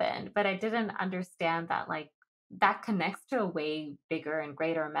happened, but I didn't understand that like that connects to a way bigger and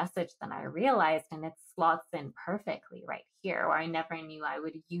greater message than I realized. And it slots in perfectly right here, where I never knew I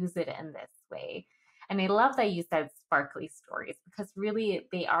would use it in this way. And I love that you said sparkly stories because really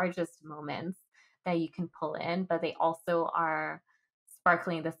they are just moments that you can pull in, but they also are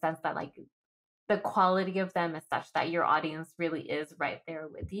sparkly in the sense that like the quality of them is such that your audience really is right there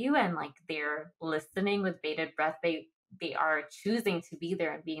with you and like they're listening with bated breath. They are choosing to be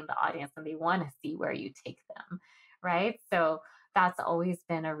there and be in the audience and they want to see where you take them, right? So that's always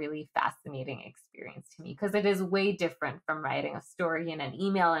been a really fascinating experience to me because it is way different from writing a story in an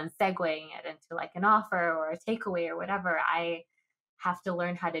email and segueing it into like an offer or a takeaway or whatever. I have to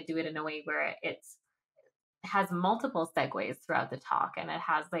learn how to do it in a way where it's has multiple segues throughout the talk and it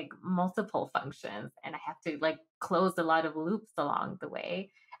has like multiple functions and I have to like close a lot of loops along the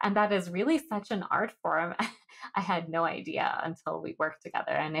way. And that is really such an art form. I had no idea until we worked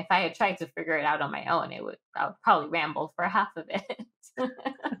together. And if I had tried to figure it out on my own, I would probably ramble for half of it.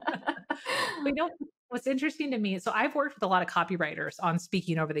 But what's interesting to me, so I've worked with a lot of copywriters on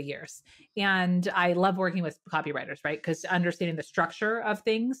speaking over the years, and I love working with copywriters, right? Because understanding the structure of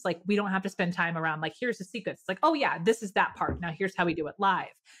things, like we don't have to spend time around like, here's the sequence. It's like, oh yeah, this is that part. Now here's how we do it live.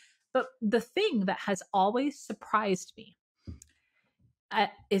 But the thing that has always surprised me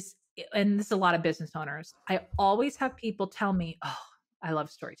is, and this is a lot of business owners, I always have people tell me, oh, I love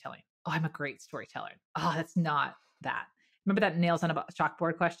storytelling. Oh, I'm a great storyteller. Oh, that's not that. Remember that nails on a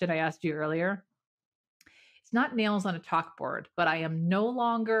chalkboard question I asked you earlier? It's not nails on a chalkboard, but I no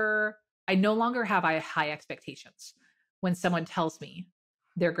longer have high expectations when someone tells me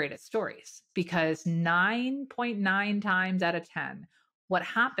they're great at stories, because 9.9 times out of 10, what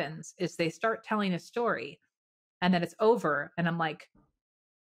happens is they start telling a story and then it's over. And I'm like,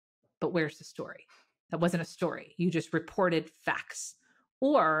 but where's the story? That wasn't a story. You just reported facts.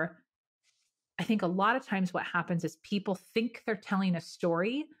 Or I think a lot of times what happens is people think they're telling a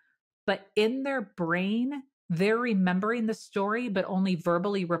story, but in their brain, they're remembering the story, but only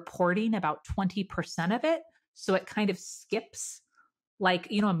verbally reporting about 20% of it. So it kind of skips, like,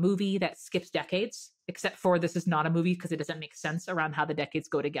 a movie that skips decades, except for this is not a movie because it doesn't make sense around how the decades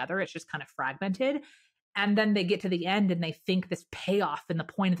go together. It's just kind of fragmented. And then they get to the end and they think this payoff and the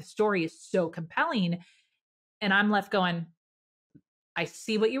point of the story is so compelling. And I'm left going, I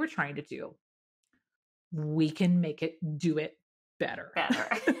see what you were trying to do. We can do it better. Better.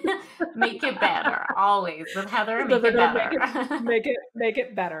 Make it better. Always with Heather, So make it better. make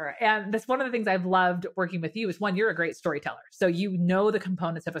it better. And that's one of the things I've loved working with you is, one, you're a great storyteller. So you know the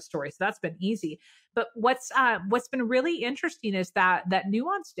components of a story. So that's been easy. But what's been really interesting is that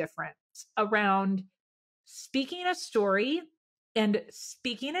nuance difference around speaking a story and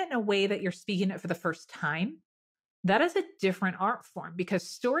speaking it in a way that you're speaking it for the first time. That is a different art form, because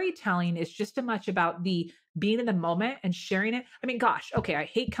storytelling is just as much about the being in the moment and sharing it. I mean, gosh, okay, I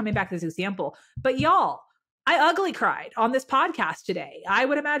hate coming back to this example, but y'all, I ugly cried on this podcast today. I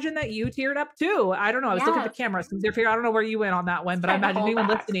would imagine that you teared up too. I don't know. I was looking at the camera. So Zafira, I don't know where you went on that one, but I imagine anyone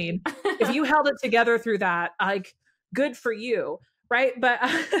listening, if you held it together through that, like, good for you, right? But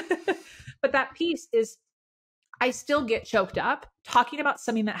but that piece is, I still get choked up talking about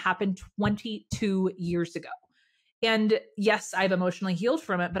something that happened 22 years ago. And yes, I've emotionally healed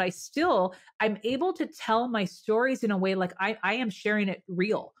from it, but I'm able to tell my stories in a way like I am sharing it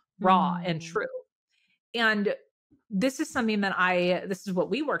real, raw, and true. And this is something that this is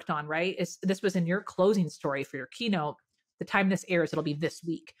what we worked on, right? This was in your closing story for your keynote. The time this airs, it'll be this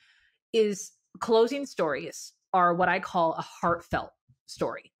week. Is closing stories are what I call a heartfelt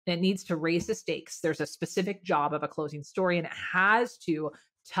story. It needs to raise the stakes. There's a specific job of a closing story, and it has to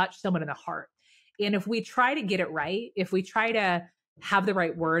touch someone in the heart. And if we try to get it right, if we try to have the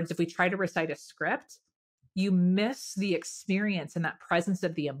right words, if we try to recite a script, you miss the experience and that presence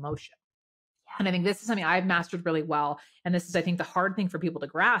of the emotion. Yeah. And I think this is something I've mastered really well. And this is, I think, the hard thing for people to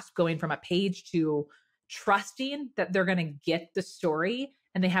grasp, going from a page to trusting that they're going to get the story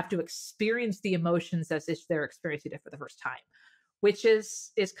and they have to experience the emotions as if they're experiencing it for the first time, which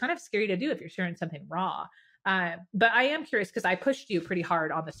is kind of scary to do if you're sharing something raw. But I am curious, because I pushed you pretty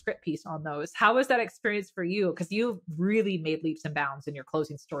hard on the script piece on those. How was that experience for you? Because you've really made leaps and bounds in your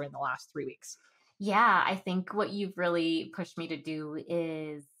closing story in the last 3 weeks. Yeah, I think what you've really pushed me to do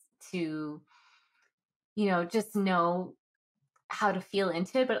is to, just know how to feel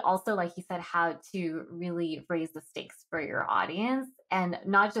into it, but also, like you said, how to really raise the stakes for your audience and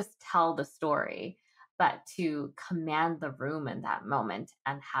not just tell the story, but to command the room in that moment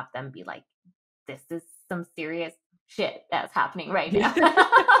and have them be like, this is some serious shit that's happening right now.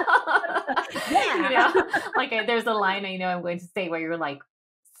 Yeah. Like there's a line I know I'm going to say where you're like,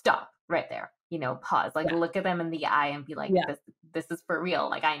 stop right there, pause, like look at them in the eye and be like, this is for real.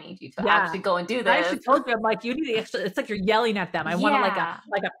 Like, I need you to actually go and do this. I actually told them, like, you need to actually, it's like you're yelling at them. I want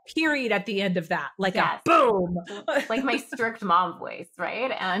like a period at the end of that, like a boom. Like my strict mom voice,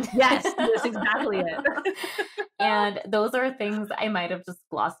 right? And yes, that's exactly it. And those are things I might have just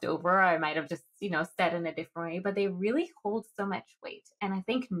glossed over, or I might have just, said in a different way, but they really hold so much weight. And I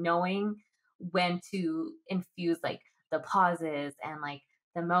think knowing when to infuse like the pauses and like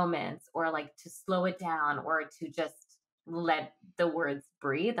the moments, or like to slow it down, or to just let the words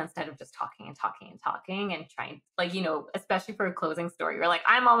breathe instead of just talking and trying, like, especially for a closing story, you're like,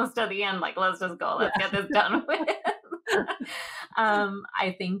 I'm almost at the end, like, let's just go, let's get this done with.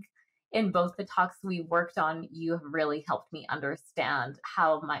 I think in both the talks we worked on, you have really helped me understand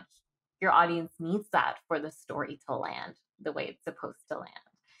how much your audience needs that for the story to land the way it's supposed to land.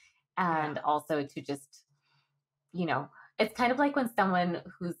 And also to just, it's kind of like when someone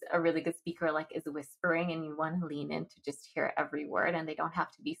who's a really good speaker, like, is whispering and you want to lean in to just hear every word and they don't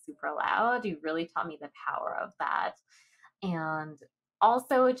have to be super loud. You really taught me the power of that. And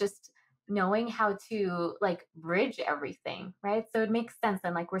also just knowing how to like bridge everything, right? So it makes sense.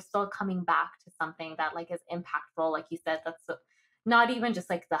 And like, we're still coming back to something that like is impactful. Like you said, that's not even just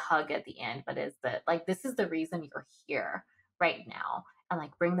like the hug at the end, but is that like, this is the reason you're here right now. And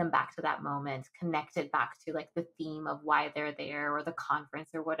like bring them back to that moment, connect it back to like the theme of why they're there, or the conference,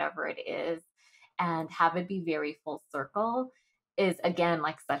 or whatever it is, and have it be very full circle is, again,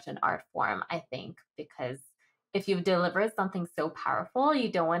 like such an art form, I think, because if you've delivered something so powerful,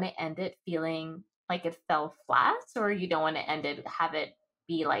 you don't want to end it feeling like it fell flat, or you don't want to have it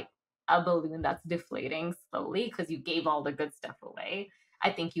be like a balloon that's deflating slowly because you gave all the good stuff away. I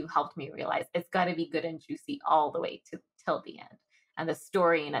think you helped me realize it's got to be good and juicy all the way till the end. And the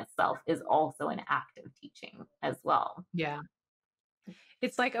story in itself is also an act of teaching as well. Yeah.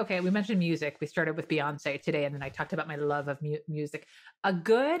 It's like, okay, we mentioned music. We started with Beyonce today, and then I talked about my love of music. A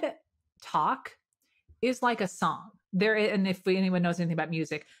good talk is like a song. And if anyone knows anything about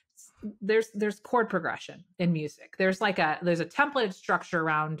music, there's chord progression in music. There's a templated structure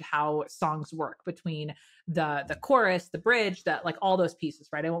around how songs work between the chorus, the bridge, that like all those pieces,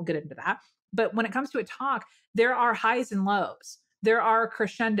 right? I won't get into that. But when it comes to a talk, there are highs and lows. There are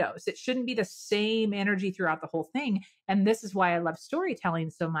crescendos. It shouldn't be the same energy throughout the whole thing. And this is why I love storytelling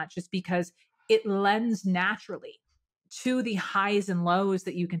so much, is because it lends naturally to the highs and lows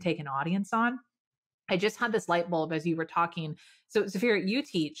that you can take an audience on. I just had this light bulb as you were talking. So Zafira, you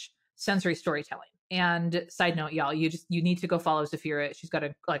teach sensory storytelling. And side note, y'all, you need to go follow Zafira. She's got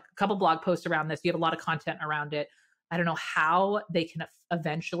a couple blog posts around this. You have a lot of content around it. I don't know how they can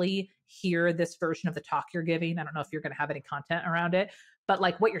eventually hear this version of the talk you're giving. I don't know if you're going to have any content around it, but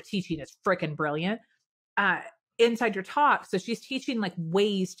like what you're teaching is freaking brilliant. Inside your talk, so she's teaching like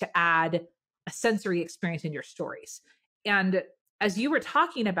ways to add a sensory experience in your stories. And as you were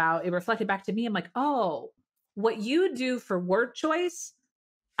talking about, it reflected back to me. I'm like, oh, what you do for word choice,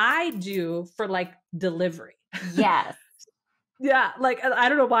 I do for like delivery. Yes. Yeah. Like, I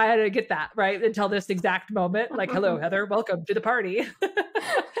don't know why I didn't get that right until this exact moment. Like, hello, Heather, welcome to the party.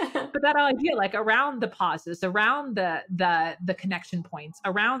 But that idea, like around the pauses, around the connection points,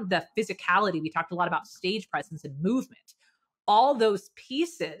 around the physicality, we talked a lot about stage presence and movement. All those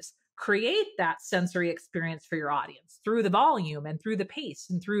pieces create that sensory experience for your audience through the volume and through the pace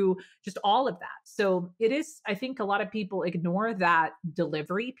and through just all of that. So it is, I think a lot of people ignore that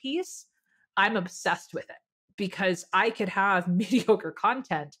delivery piece. I'm obsessed with it because I could have mediocre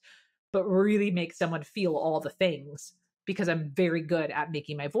content, but really make someone feel all the things because I'm very good at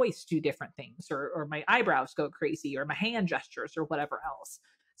making my voice do different things, or my eyebrows go crazy, or my hand gestures, or whatever else.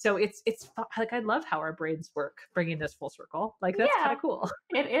 So it's like, I love how our brains work, bringing this full circle. Like, that's kind of cool.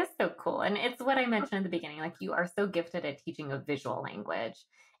 It is so cool. And it's what I mentioned in the beginning, like you are so gifted at teaching a visual language,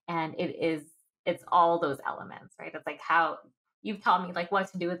 and it's all those elements, right? It's like how you've taught me like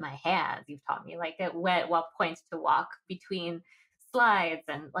what to do with my hands. You've taught me like at what points to walk between slides,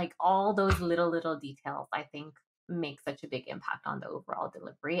 and like all those little details, I think make such a big impact on the overall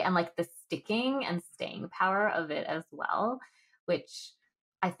delivery, and like the sticking and staying power of it as well, which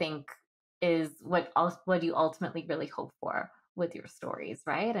I think is what you ultimately really hope for with your stories,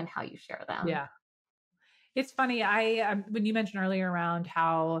 right? And how you share them. Yeah. It's funny. When you mentioned earlier around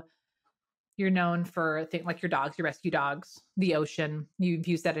how you're known for things like your dogs, your rescue dogs, the ocean, you've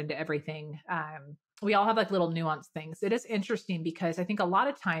used that into everything. We all have like little nuanced things. It is interesting because I think a lot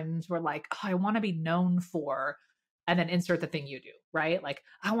of times we're like, oh, I want to be known for, and then insert the thing you do, right? Like,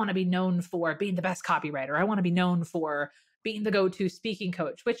 I want to be known for being the best copywriter. I want to be known for being the go-to speaking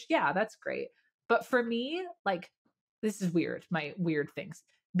coach, which, yeah, that's great. But for me, like, this is weird, my weird things.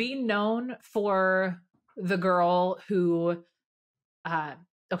 Being known for the girl who,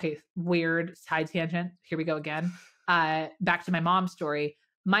 okay, weird side tangent. Here we go again. Back to my mom's story.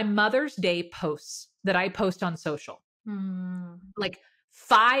 My Mother's Day posts that I post on social, like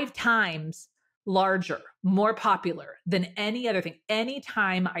 5 times larger, more popular than any other thing.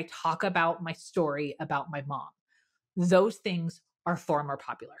 Anytime I talk about my story about my mom, those things are far more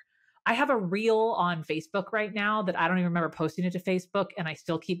popular. I have a reel on Facebook right now that I don't even remember posting it to Facebook, and I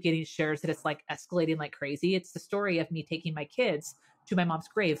still keep getting shares that it's like escalating like crazy. It's the story of me taking my kids to my mom's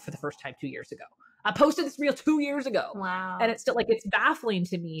grave for the first time 2 years ago. I posted this reel 2 years ago. Wow. And it's still like, it's baffling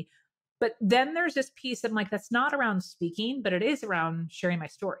to me. But then there's this piece I'm like, that's not around speaking, but it is around sharing my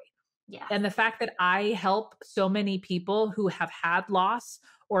story. Yeah. And the fact that I help so many people who have had loss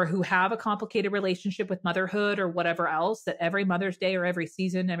or who have a complicated relationship with motherhood or whatever else, that every Mother's Day or every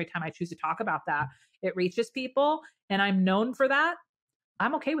season, every time I choose to talk about that, it reaches people and I'm known for that,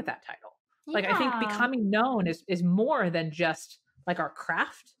 I'm okay with that title. Yeah. Like, I think becoming known is more than just like our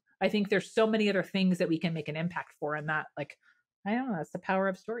craft. I think there's so many other things that we can make an impact for, and that, like, I don't know, that's the power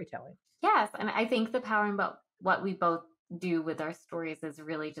of storytelling. Yes. And I think the power about what we both do with our stories is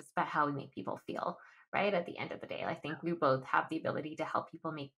really just about how we make people feel, right? At the end of the day, I think we both have the ability to help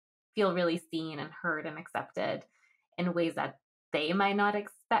people feel really seen and heard and accepted in ways that they might not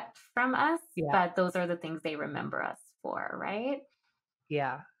expect from us, but those are the things they remember us for, right?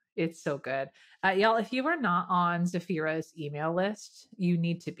 Yeah, it's so good. Y'all, if you are not on Zafira's email list, you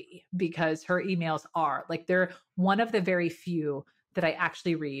need to be, because her emails are like, they're one of the very few that I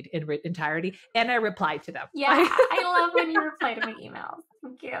actually read in entirety, and I reply to them. Yeah, I love when you reply to my emails.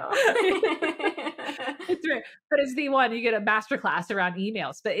 Thank you. It's right. But it's the one, you get a masterclass around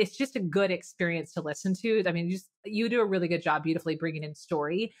emails, but it's just a good experience to listen to. I mean, you do a really good job beautifully bringing in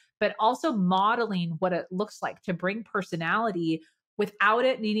story, but also modeling what it looks like to bring personality without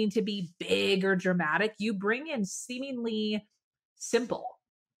it needing to be big or dramatic. You bring in seemingly simple,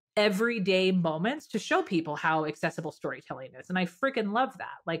 everyday moments to show people how accessible storytelling is. And I freaking love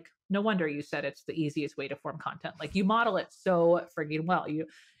that. Like, no wonder you said it's the easiest way to form content. Like, you model it so freaking well. You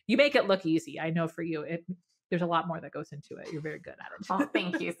make it look easy. I know for you, there's a lot more that goes into it. You're very good at it. Oh,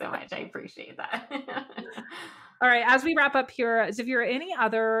 thank you so much. I appreciate that. All right. As we wrap up here, Zafira, any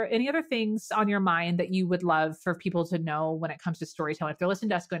other things on your mind that you would love for people to know when it comes to storytelling? If they're listening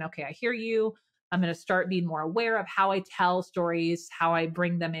to us going, okay, I hear you. I'm going to start being more aware of how I tell stories, how I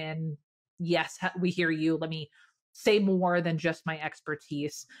bring them in. Yes, we hear you. Let me say more than just my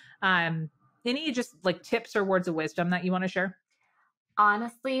expertise. Any just like tips or words of wisdom that you want to share?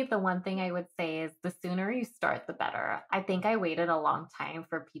 Honestly, the one thing I would say is the sooner you start, the better. I think I waited a long time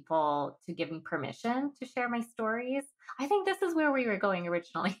for people to give me permission to share my stories. I think this is where we were going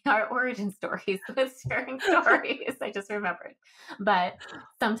originally, our origin stories with sharing stories. I just remembered. But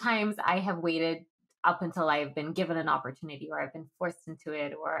sometimes I have waited up until I've been given an opportunity or I've been forced into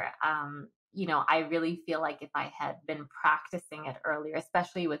it, or, I really feel like if I had been practicing it earlier,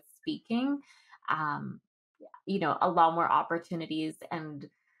 especially with speaking, a lot more opportunities and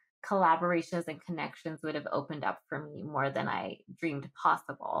collaborations and connections would have opened up for me more than I dreamed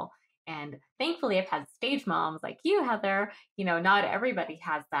possible. And thankfully, I've had stage moms like you, Heather. Not everybody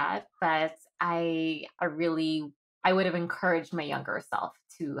has that, but I would have encouraged my younger self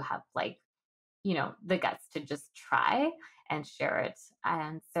to have the guts to just try and share it.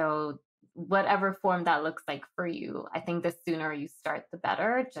 And so whatever form that looks like for you, I think the sooner you start, the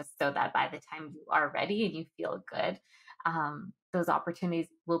better, just so that by the time you are ready and you feel good, those opportunities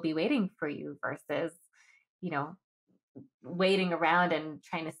will be waiting for you versus, waiting around and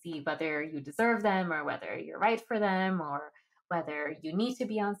trying to see whether you deserve them or whether you're right for them or whether you need to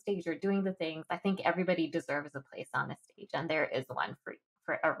be on stage or doing the things. I think everybody deserves a place on a stage, and there is one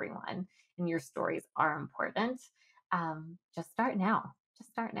for everyone, and your stories are important. Just start now. Just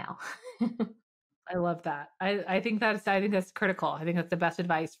start now. I love that. I think that's critical. I think that's the best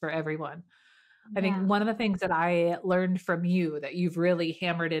advice for everyone. I think one of the things that I learned from you that you've really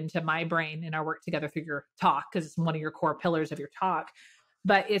hammered into my brain in our work together through your talk, because it's one of your core pillars of your talk,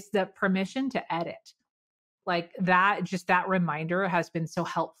 but it's the permission to edit. Like that reminder has been so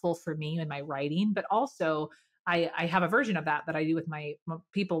helpful for me in my writing, but also I have a version of that I do with my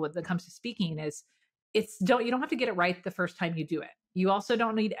people when it comes to speaking is you don't have to get it right the first time you do it. You also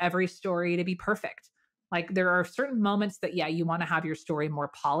don't need every story to be perfect. Like there are certain moments that, you want to have your story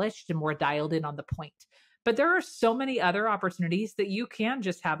more polished and more dialed in on the point. But there are so many other opportunities that you can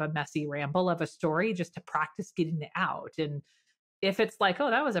just have a messy ramble of a story just to practice getting it out. And if it's like, oh,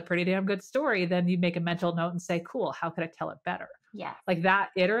 that was a pretty damn good story, then you make a mental note and say, cool, how could I tell it better? Yeah. Like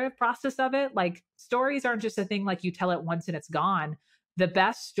that iterative process of it, like stories aren't just a thing like you tell it once and it's gone. The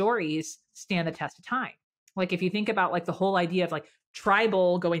best stories stand the test of time. Like if you think about like the whole idea of like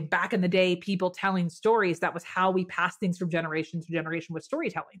tribal going back in the day, people telling stories, that was how we passed things from generation to generation with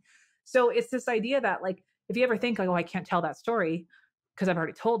storytelling. So it's this idea that like, if you ever think like, oh, I can't tell that story because I've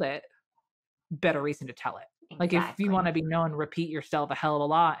already told it, better reason to tell it. Exactly. Like if you want to be known, repeat yourself a hell of a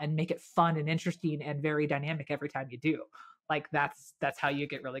lot and make it fun and interesting and very dynamic every time you do. Like that's how you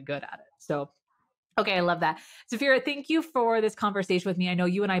get really good at it. So okay, I love that. Zafira, thank you for this conversation with me. I know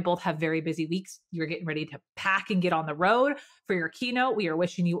you and I both have very busy weeks. You're getting ready to pack and get on the road for your keynote. We are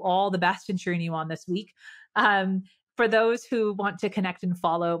wishing you all the best and cheering you on this week. For those who want to connect and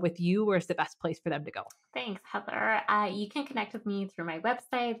follow with you, where's the best place for them to go? Thanks, Heather. You can connect with me through my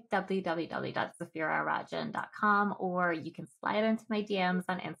website, www.zafirarajan.com, or you can slide into my DMs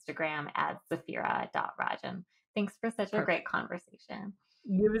on Instagram at zafira.rajan. Thanks for such a great conversation.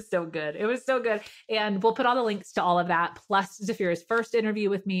 It was so good. It was so good. And we'll put all the links to all of that, plus Zafira's first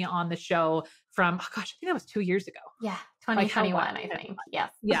interview with me on the show from, I think that was 2 years ago. Yeah, 2021, I think.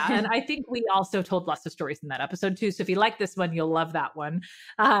 Yes. Yeah. And I think we also told lots of stories in that episode too. So if you like this one, you'll love that one.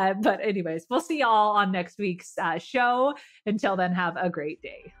 But anyways, we'll see y'all on next week's show. Until then, have a great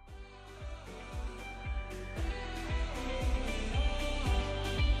day.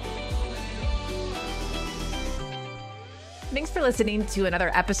 Thanks for listening to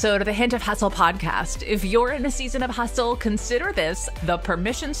another episode of the Hint of Hustle podcast. If you're in a season of hustle, consider this the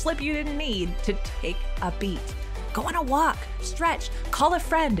permission slip you didn't need to take a beat. Go on a walk, stretch, call a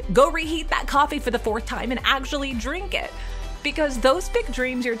friend, go reheat that coffee for the 4th time and actually drink it. Because those big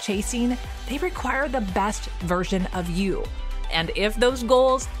dreams you're chasing, they require the best version of you. And if those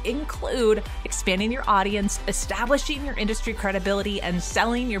goals include expanding your audience, establishing your industry credibility, and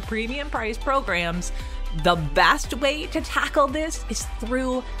selling your premium price programs, the best way to tackle this is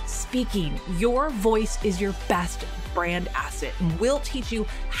through speaking. Your voice is your best brand asset, and we'll teach you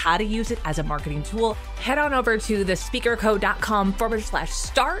how to use it as a marketing tool. Head on over to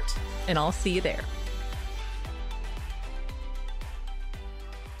thespeakercode.com/start, and I'll see you there.